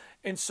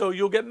 And so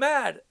you'll get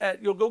mad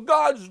you'll go,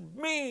 "God's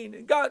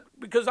mean.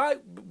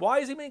 Why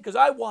is he mean? Because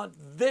I want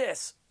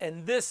this,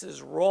 and this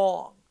is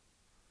wrong.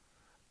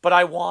 But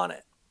I want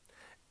it."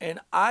 And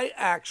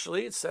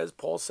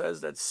Paul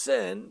says that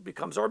sin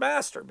becomes our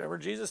master. Remember,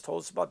 Jesus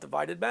told us about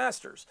divided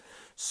masters.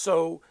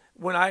 So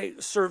when I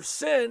serve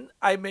sin,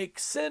 I make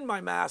sin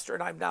my master,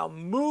 and I've now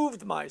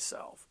moved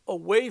myself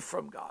away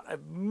from God.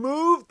 I've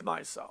moved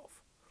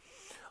myself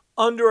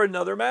under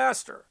another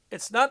master.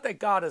 It's not that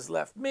God has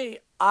left me.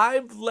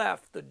 I've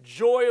left the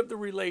joy of the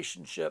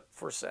relationship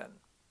for sin.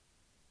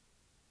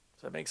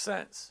 Does that make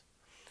sense?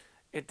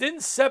 It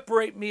didn't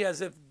separate me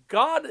as if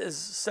God is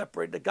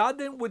separated. God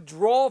didn't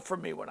withdraw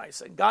from me when I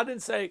sin. God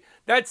didn't say,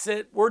 "That's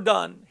it, we're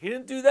done." He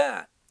didn't do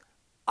that.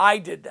 I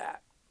did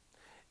that.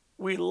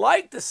 We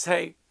like to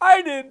say,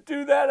 "I didn't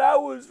do that, I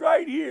was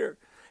right here."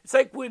 It's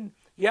like when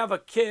you have a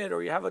kid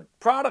or you have a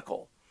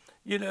prodigal,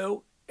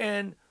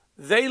 and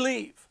they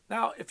leave.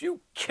 Now, if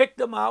you kick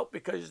them out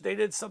because they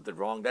did something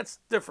wrong, that's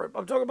different.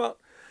 I'm talking about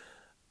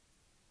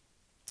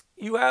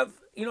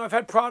I've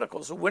had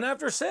prodigals who went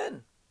after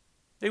sin.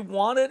 They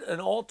wanted an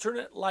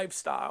alternate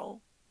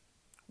lifestyle,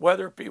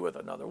 whether it be with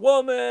another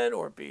woman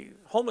or it be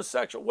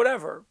homosexual,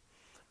 whatever,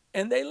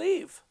 and they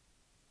leave.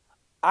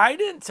 I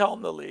didn't tell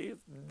them to leave.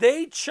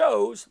 They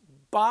chose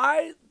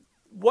by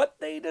what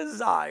they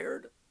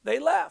desired, they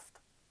left.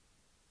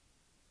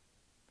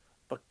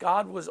 But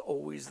God was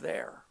always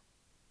there.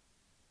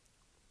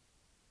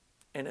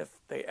 And if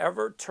they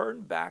ever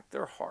turn back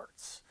their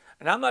hearts,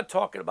 and I'm not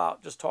talking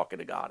about just talking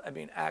to God, I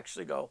mean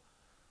actually go,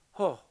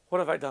 oh, what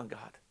have I done,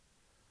 God?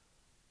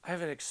 I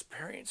haven't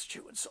experienced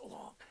you in so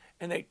long.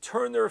 And they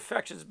turn their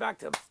affections back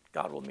to him,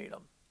 God will meet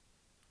them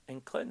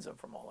and cleanse them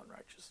from all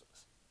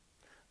unrighteousness.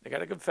 They got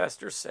to confess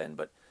their sin,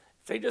 but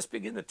if they just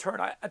begin to turn,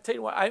 I tell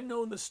you what, I've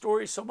known the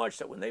story so much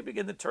that when they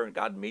begin to turn,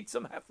 God meets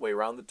them halfway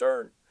around the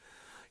turn.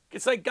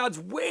 It's like God's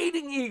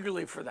waiting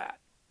eagerly for that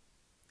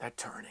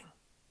turning.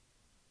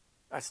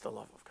 That's the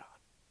love of God.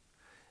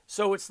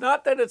 So it's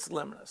not that it's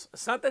limitless.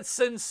 It's not that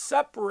sin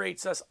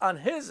separates us on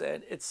his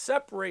end. It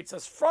separates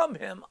us from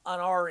him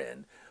on our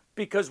end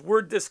because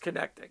we're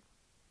disconnecting.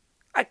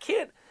 I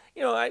can't,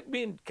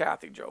 me and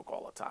Kathy joke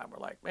all the time. We're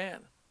like,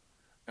 man,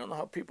 I don't know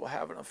how people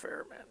have an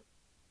affair, man.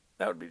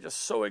 That would be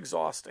just so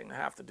exhausting to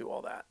have to do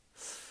all that,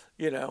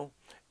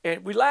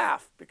 And we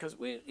laugh because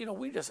we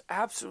just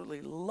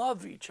absolutely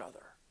love each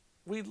other.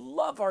 We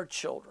love our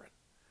children.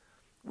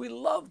 We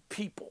love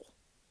people,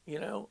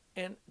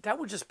 and that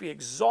would just be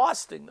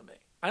exhausting to me.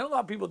 I don't know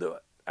how people do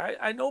it.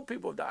 I know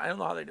people have done it. I don't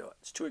know how they do it.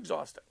 It's too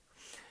exhausting.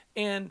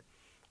 And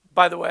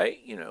by the way,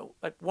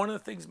 like one of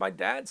the things my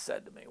dad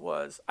said to me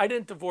was, I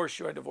didn't divorce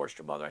you, I divorced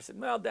your mother. I said,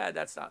 well, Dad,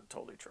 that's not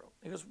totally true.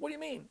 He goes, what do you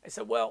mean? I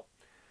said, well,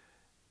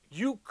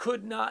 you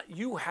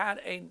had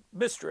a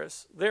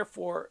mistress,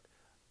 therefore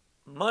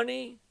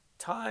money,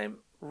 time,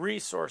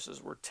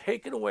 resources were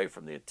taken away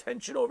from the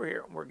attention over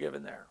here and were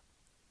given there.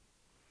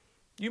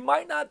 You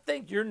might not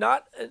think you're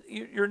not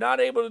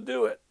able to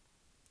do it.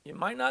 You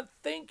might not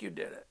think you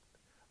did it,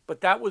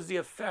 but that was the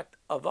effect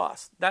of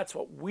us. That's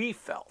what we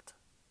felt.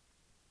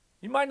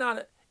 You might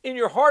not, in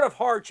your heart of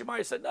hearts, you might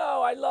have said,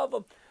 no, I love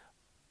him,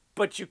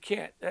 but you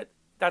can't.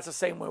 That's the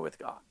same way with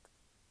God.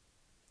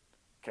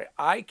 Okay,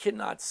 I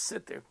cannot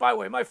sit there. By the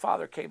way, my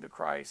father came to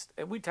Christ,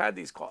 and we'd had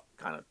these kind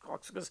of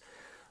talks because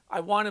I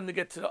want him to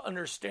get to the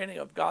understanding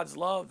of God's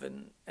love,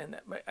 and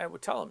I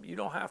would tell him, you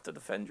don't have to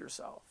defend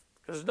yourself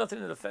because there's nothing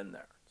to defend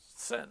there.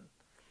 It's sin.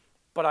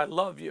 But I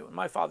love you, and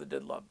my father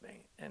did love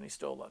me, and he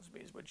still loves me.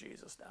 He's with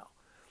Jesus now.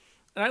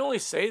 And I only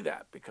say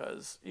that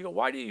because,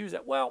 why do you use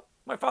that? Well,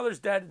 my father's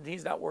dead, and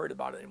he's not worried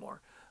about it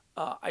anymore.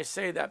 I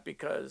say that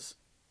because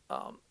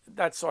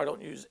that's so I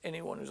don't use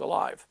anyone who's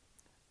alive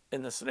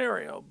in the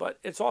scenario, but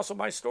it's also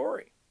my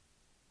story.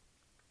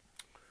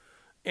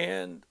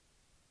 And,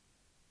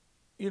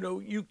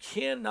 you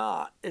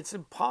cannot, it's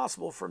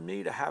impossible for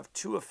me to have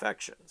two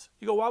affections.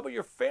 You go, why about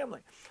your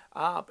family?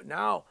 But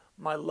now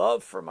my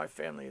love for my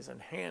family is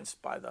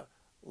enhanced by the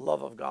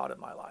love of God in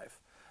my life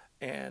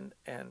and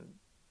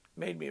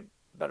made me a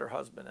better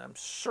husband, and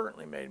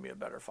certainly made me a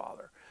better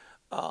father.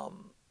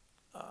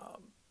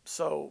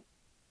 So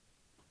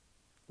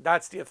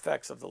that's the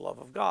effects of the love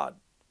of God.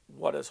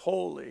 What is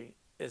holy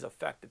is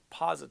affected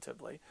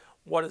positively.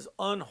 What is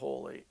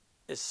unholy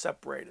is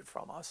separated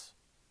from us.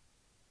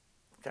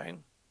 Okay?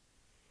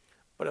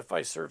 But if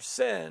I serve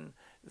sin,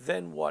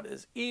 then what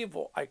is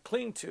evil I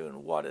cling to,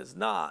 and what is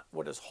not,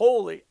 what is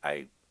holy,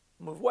 I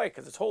move away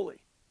because it's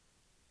holy.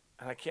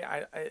 And I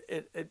can't,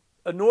 it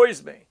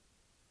annoys me.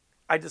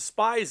 I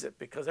despise it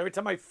because every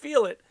time I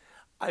feel it,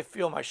 I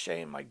feel my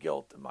shame, my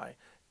guilt, and my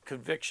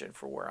conviction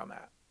for where I'm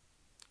at.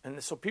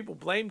 And so people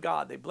blame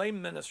God. They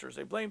blame ministers.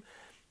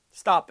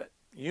 Stop it.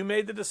 You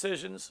made the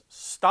decisions.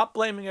 Stop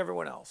blaming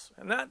everyone else.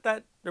 And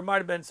that there might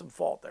have been some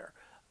fault there.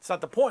 It's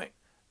not the point.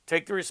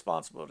 Take the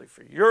responsibility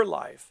for your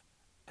life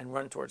and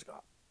run towards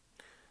God.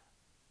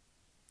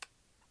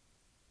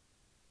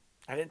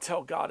 I didn't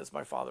tell God it's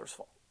my father's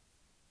fault.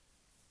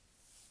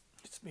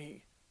 It's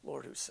me,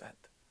 Lord, who sinned.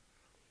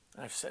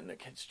 And I've sinned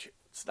against you.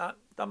 It's not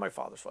my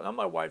father's fault, not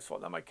my wife's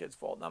fault, not my kid's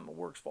fault, not my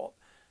work's fault.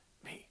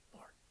 Me,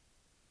 Lord.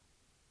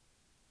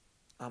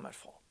 I'm at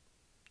fault.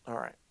 All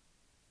right.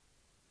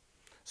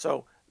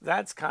 So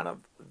that's kind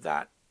of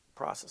that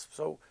process.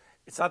 So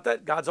it's not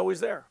that God's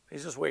always there.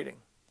 He's just waiting.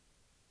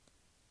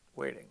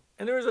 Waiting.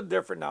 And there is a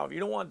different now. If you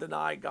don't want to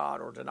deny God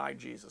or deny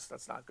Jesus,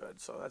 that's not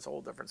good. So that's a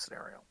whole different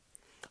scenario.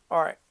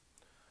 All right.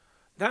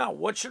 Now,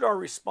 what should our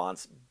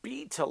response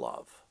be to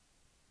love?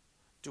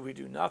 Do we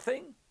do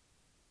nothing?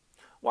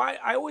 Well,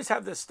 I always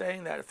have this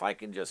saying that if I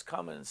can just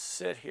come and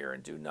sit here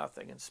and do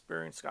nothing and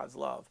experience God's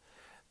love,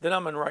 then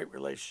I'm in right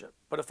relationship.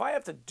 But if I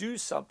have to do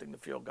something to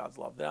feel God's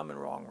love, then I'm in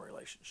wrong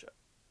relationship.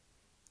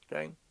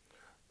 Okay?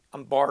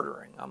 I'm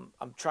bartering.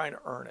 I'm trying to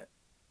earn it.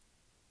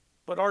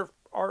 But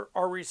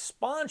our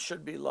response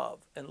should be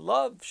love. And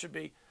love should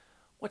be,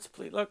 what's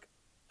please? Look,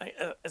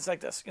 it's like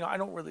this. I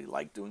don't really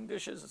like doing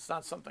dishes. It's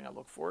not something I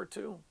look forward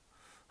to.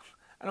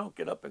 I don't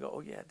get up and go,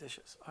 oh yeah,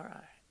 dishes. All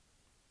right.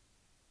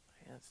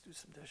 let's do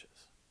some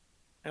dishes.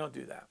 I don't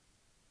do that.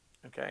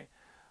 Okay?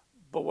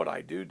 But what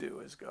I do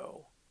is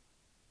go,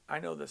 I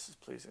know this is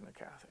pleasing to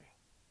Kathy.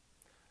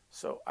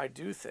 So I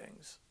do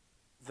things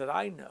that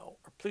I know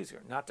are pleasing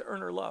her, not to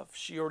earn her love.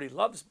 She already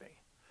loves me.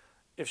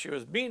 If she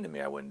was mean to me,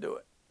 I wouldn't do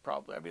it.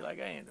 Probably. I'd be like,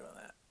 I ain't doing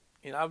that.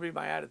 That would be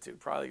my attitude.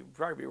 Probably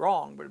be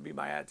wrong, but it'd be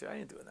my attitude. I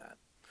ain't doing that.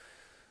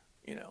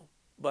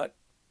 But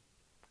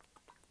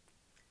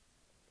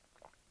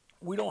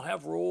we don't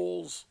have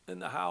rules in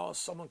the house.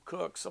 Someone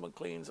cooks, someone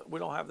cleans. We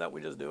don't have that.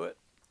 We just do it.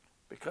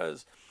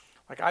 Because,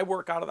 like, I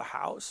work out of the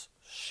house.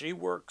 She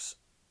works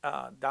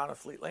down at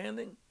Fleet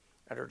Landing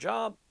at her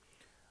job.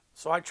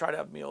 So I try to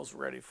have meals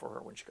ready for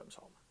her when she comes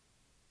home.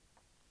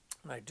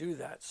 And I do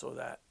that so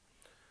that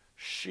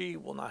she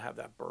will not have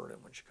that burden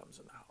when she comes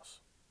in the house.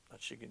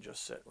 That she can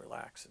just sit and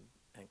relax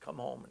and come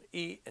home and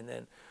eat. And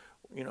then,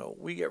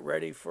 we get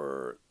ready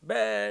for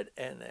bed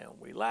and then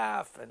we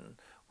laugh. And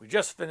we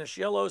just finished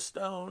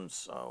Yellowstone.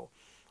 So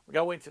we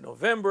got to wait till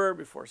November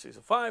before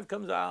season 5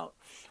 comes out.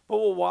 But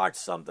we'll watch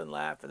something,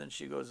 laugh, and then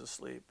she goes to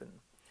sleep. And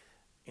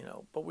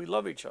but we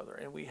love each other,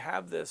 and we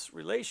have this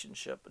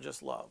relationship,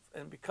 just love.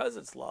 And because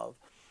it's love,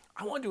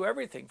 I want to do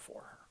everything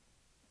for her.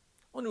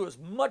 I want to do as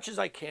much as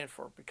I can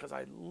for her because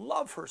I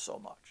love her so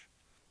much.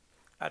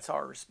 That's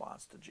our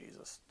response to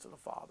Jesus, to the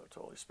Father, to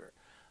the Holy Spirit.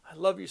 I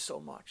love you so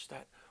much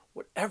that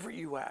whatever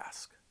you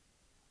ask.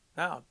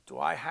 Now, do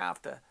I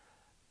have to?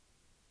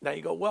 Now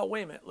you go, well,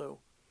 wait a minute, Lou.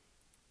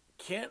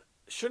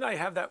 Shouldn't I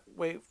have that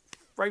way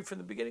right from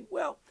the beginning?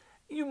 Well,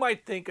 you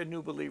might think a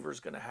new believer is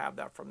going to have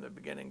that from the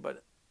beginning,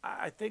 but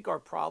I think our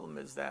problem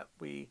is that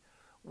we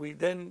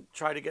then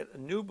try to get a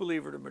new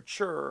believer to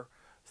mature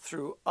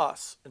through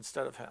us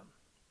instead of him.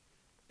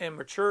 And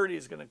maturity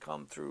is going to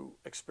come through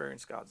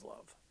experience God's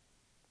love.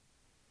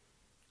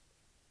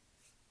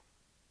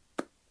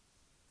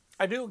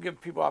 I do give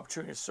people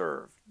opportunity to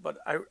serve, but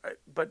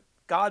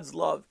God's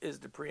love is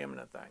the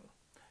preeminent thing.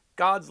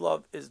 God's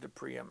love is the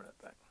preeminent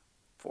thing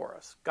for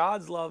us.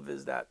 God's love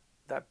is that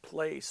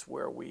place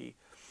where we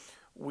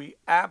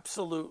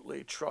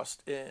absolutely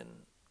trust in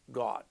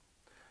God,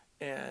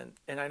 and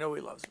I know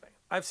He loves me.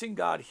 I've seen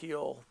God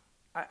heal.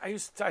 I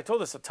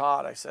told this to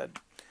Todd. I said,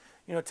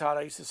 Todd,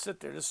 I used to sit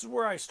there. This is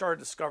where I started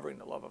discovering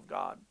the love of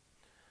God.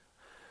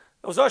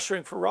 I was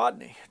ushering for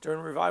Rodney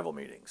during revival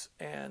meetings,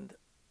 and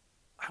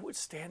I would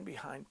stand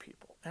behind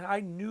people, and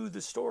I knew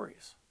the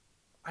stories.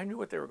 I knew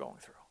what they were going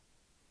through,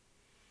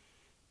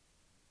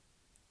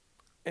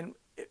 and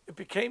it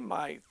became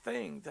my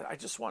thing that I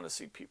just wanted to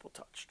see people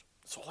touched.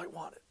 That's all I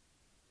wanted,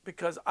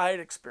 because I had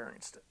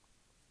experienced it.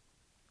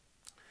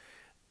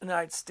 And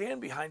I'd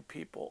stand behind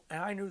people,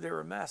 and I knew they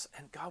were a mess,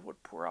 and God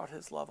would pour out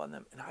His love on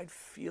them, and I'd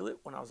feel it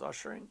when I was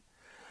ushering,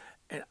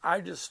 and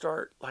I'd just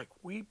start like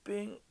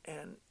weeping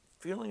and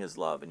feeling His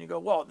love. And you go,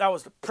 well, that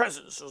was the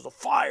presence, it was the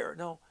fire.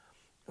 No,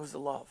 it was the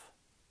love.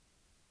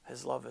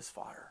 His love is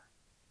fire.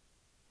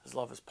 His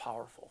love is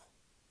powerful.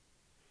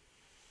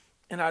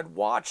 And I'd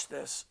watch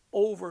this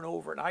over and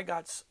over, and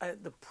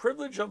the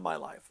privilege of my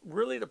life,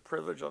 really the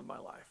privilege of my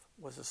life,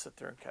 was to sit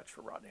there and catch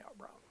for Rodney Howard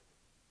Brown.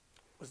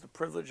 It was the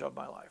privilege of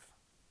my life.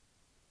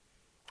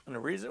 And the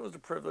reason it was the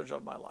privilege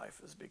of my life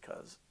is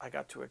because I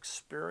got to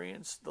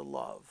experience the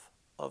love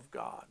of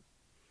God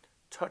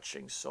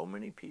touching so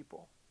many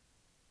people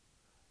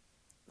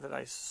that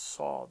I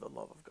saw the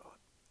love of God.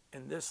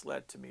 And this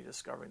led to me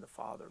discovering the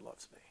Father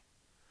loves me.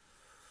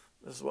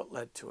 This is what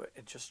led to it.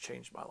 It just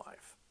changed my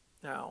life.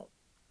 Now,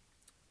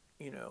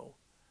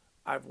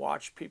 I've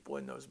watched people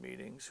in those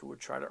meetings who would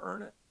try to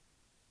earn it.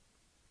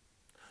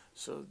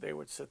 So they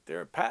would sit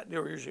there. They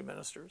were usually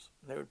ministers.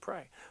 And they would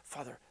pray,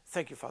 Father,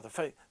 thank you, Father.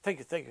 Thank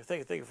you, Father.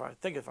 Thank you, Father.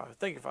 Thank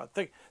you, Father.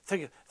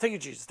 Thank you,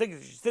 Jesus. Thank you,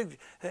 Jesus.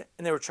 And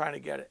they were trying to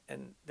get it,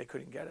 and they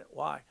couldn't get it.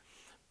 Why?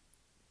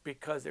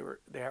 Because they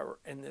were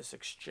in this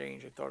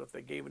exchange. They thought if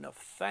they gave enough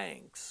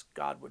thanks,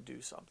 God would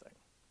do something.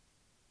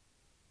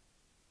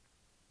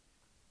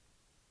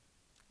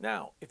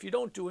 Now, if you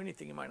don't do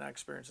anything, you might not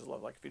experience His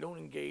love. Like if you don't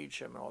engage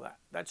Him and all that,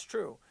 that's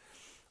true.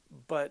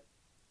 But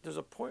there's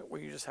a point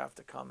where you just have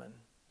to come and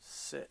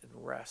sit and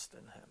rest in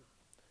Him,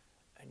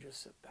 and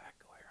just sit back.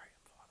 Go, here I am,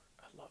 Father.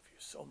 I love you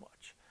so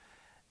much,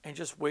 and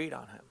just wait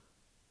on Him.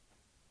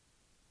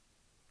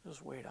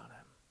 Just wait on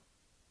Him,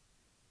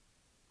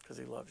 because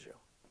He loves you.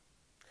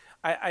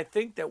 I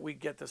think that we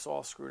get this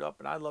all screwed up,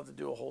 and I'd love to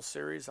do a whole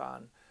series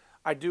on.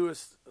 I do a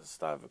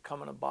stuff, a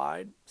Come and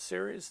Abide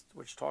series,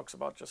 which talks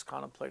about just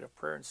contemplative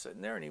prayer and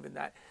sitting there, and even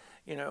that,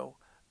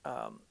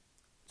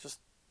 just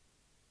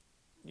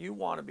you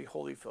want to be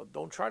holy filled.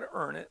 Don't try to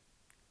earn it.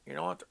 You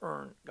don't have to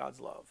earn God's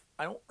love.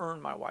 I don't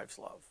earn my wife's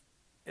love.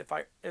 If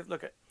I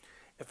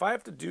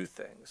have to do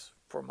things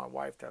for my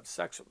wife to have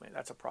sex with me,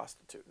 that's a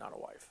prostitute, not a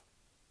wife.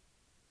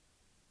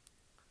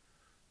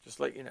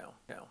 Just let you know.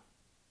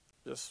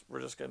 We're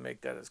just going to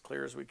make that as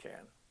clear as we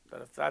can.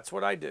 That if that's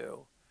what I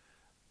do,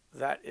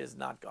 that is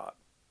not God.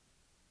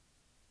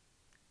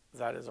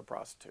 That is a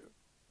prostitute.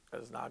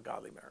 That is not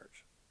godly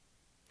marriage.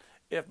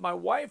 If my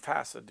wife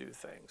has to do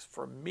things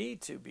for me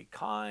to be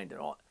kind and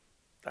all,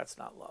 that's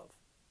not love.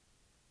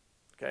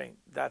 Okay,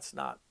 that's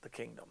not the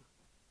kingdom.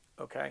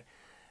 Okay,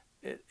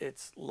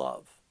 it's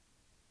love.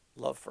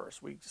 Love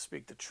first. We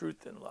speak the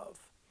truth in love.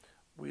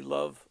 We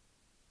love,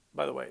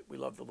 by the way, we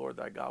love the Lord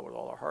thy God with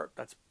all our heart.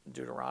 That's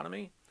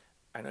Deuteronomy.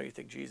 I know you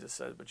think Jesus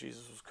said, but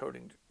Jesus was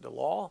quoting the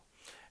law.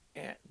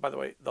 And by the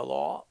way, the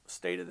law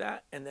stated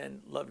that. And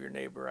then love your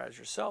neighbor as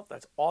yourself.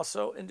 That's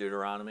also in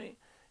Deuteronomy.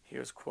 He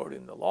was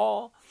quoting the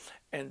law.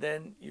 And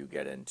then you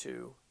get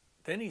into,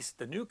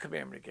 the new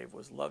commandment he gave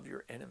was love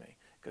your enemy,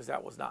 because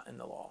that was not in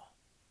the law.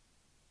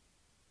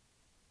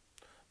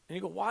 And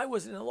you go, why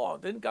was it in the law?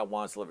 Didn't God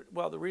want us to live it?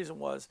 Well, the reason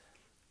was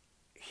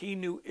he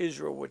knew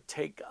Israel would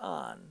take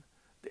on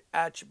the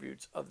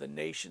attributes of the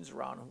nations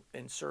around him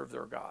and serve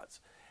their gods.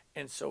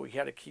 And so he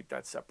had to keep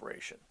that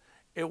separation.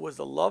 It was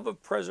the love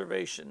of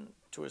preservation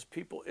to his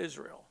people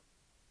Israel,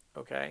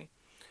 okay?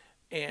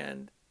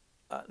 And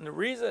the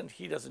reason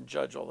he doesn't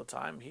judge all the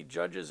time, he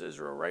judges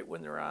Israel right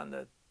when they're on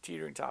the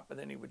teetering top, and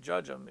then he would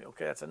judge them.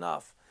 Okay, that's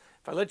enough.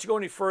 If I let you go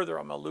any further,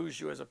 I'm going to lose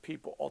you as a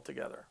people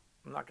altogether.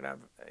 I'm not going to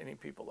have any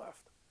people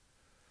left.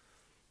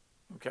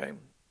 Okay?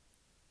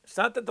 It's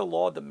not that the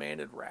law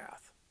demanded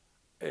wrath.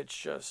 It's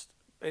just,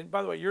 and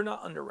by the way, you're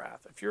not under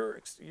wrath. If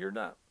you're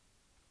not,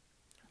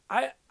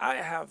 I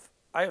have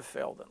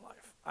failed in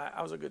life.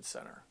 I was a good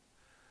sinner.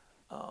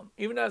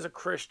 Even as a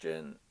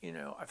Christian,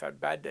 I've had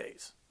bad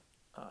days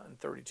in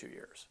 32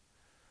 years.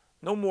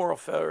 No moral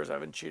failures. I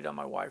haven't cheated on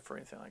my wife or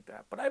anything like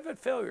that. But I've had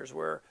failures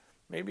where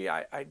maybe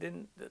I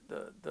didn't,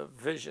 the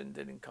vision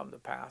didn't come to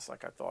pass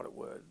like I thought it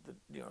would.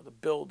 The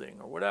building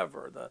or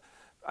whatever.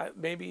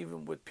 Maybe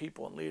even with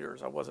people and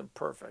leaders, I wasn't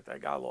perfect. I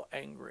got a little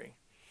angry,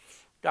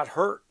 got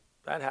hurt.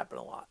 That happened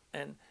a lot.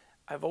 And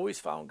I've always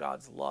found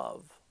God's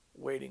love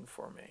waiting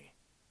for me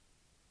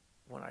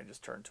when I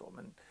just turn to him.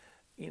 And,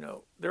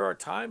 there are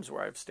times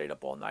where I've stayed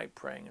up all night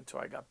praying until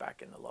I got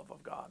back in the love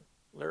of God.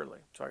 Literally,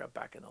 until I got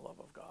back in the love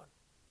of God.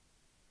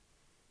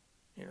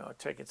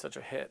 Taking such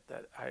a hit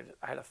that I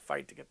had to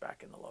fight to get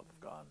back in the love of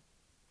God.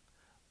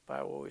 But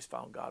I always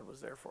found God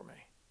was there for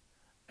me.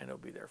 And he'll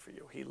be there for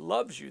you. He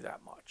loves you that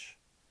much.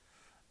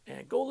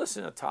 And go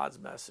listen to Todd's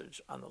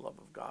message on the love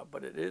of God.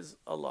 But it is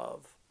a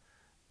love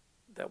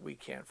that we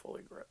can't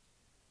fully grip.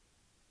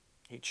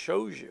 He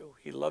chose you.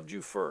 He loved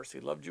you first. He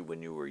loved you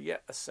when you were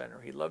yet a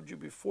sinner. He loved you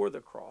before the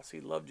cross. He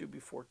loved you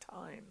before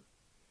time.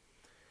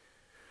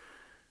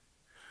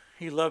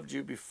 He loved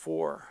you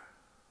before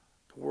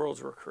the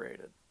worlds were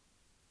created.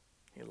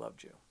 He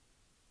loved you.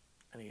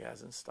 And he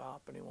hasn't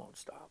stopped, and he won't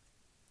stop.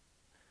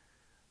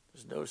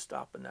 There's no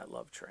stopping that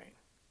love train.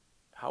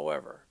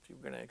 However, if you're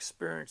going to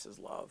experience his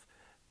love,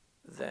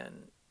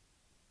 then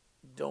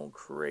don't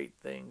create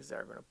things that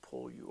are going to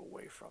pull you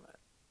away from it.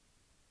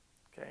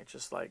 Okay,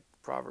 just like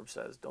Proverbs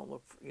says, don't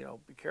look,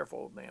 be careful,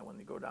 old man, when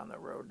you go down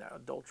that road. That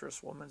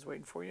adulterous woman's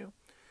waiting for you.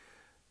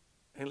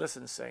 Hey,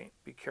 listen, saint,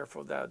 be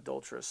careful of that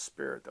adulterous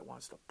spirit that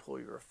wants to pull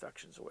your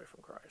affections away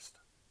from Christ.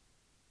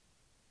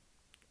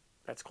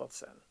 That's called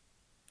sin,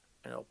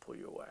 and it'll pull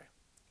you away.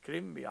 It could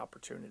even be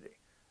opportunity.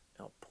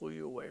 It'll pull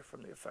you away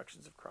from the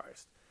affections of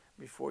Christ.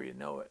 Before you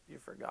know it, you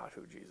forgot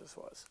who Jesus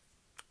was.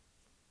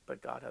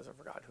 But God hasn't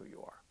forgotten who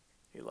you are.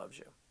 He loves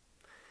you.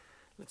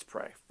 Let's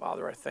pray.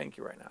 Father, I thank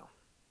you right now.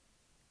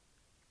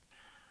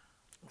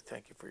 I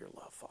thank you for your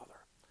love, Father.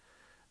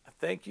 I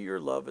thank you your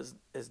love is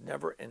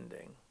never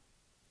ending.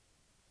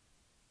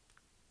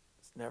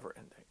 It's never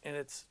ending. And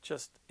it's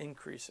just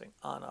increasing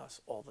on us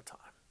all the time.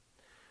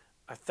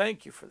 I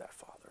thank you for that,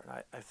 Father. And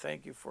I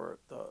thank you for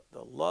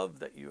the love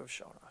that you have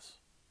shown us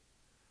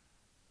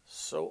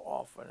so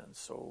often and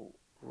so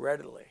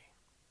readily.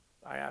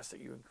 I ask that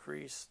you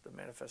increase the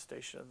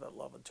manifestation of that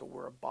love until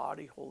we're a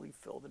body wholly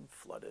filled and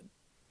flooded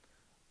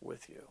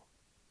with you.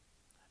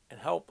 And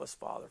help us,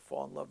 Father,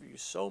 fall in love with you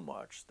so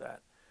much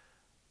that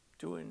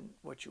doing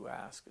what you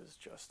ask is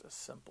just as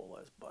simple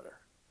as butter.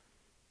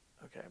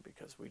 Okay,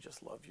 because we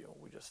just love you.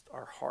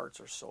 Our hearts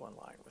are so in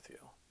line with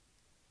you.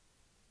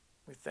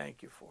 We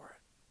thank you for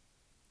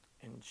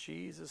it. In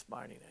Jesus'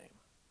 mighty name,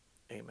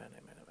 amen,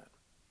 amen, amen.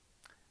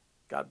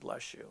 God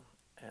bless you,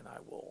 and I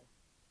will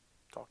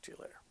talk to you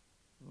later.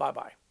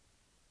 Bye-bye.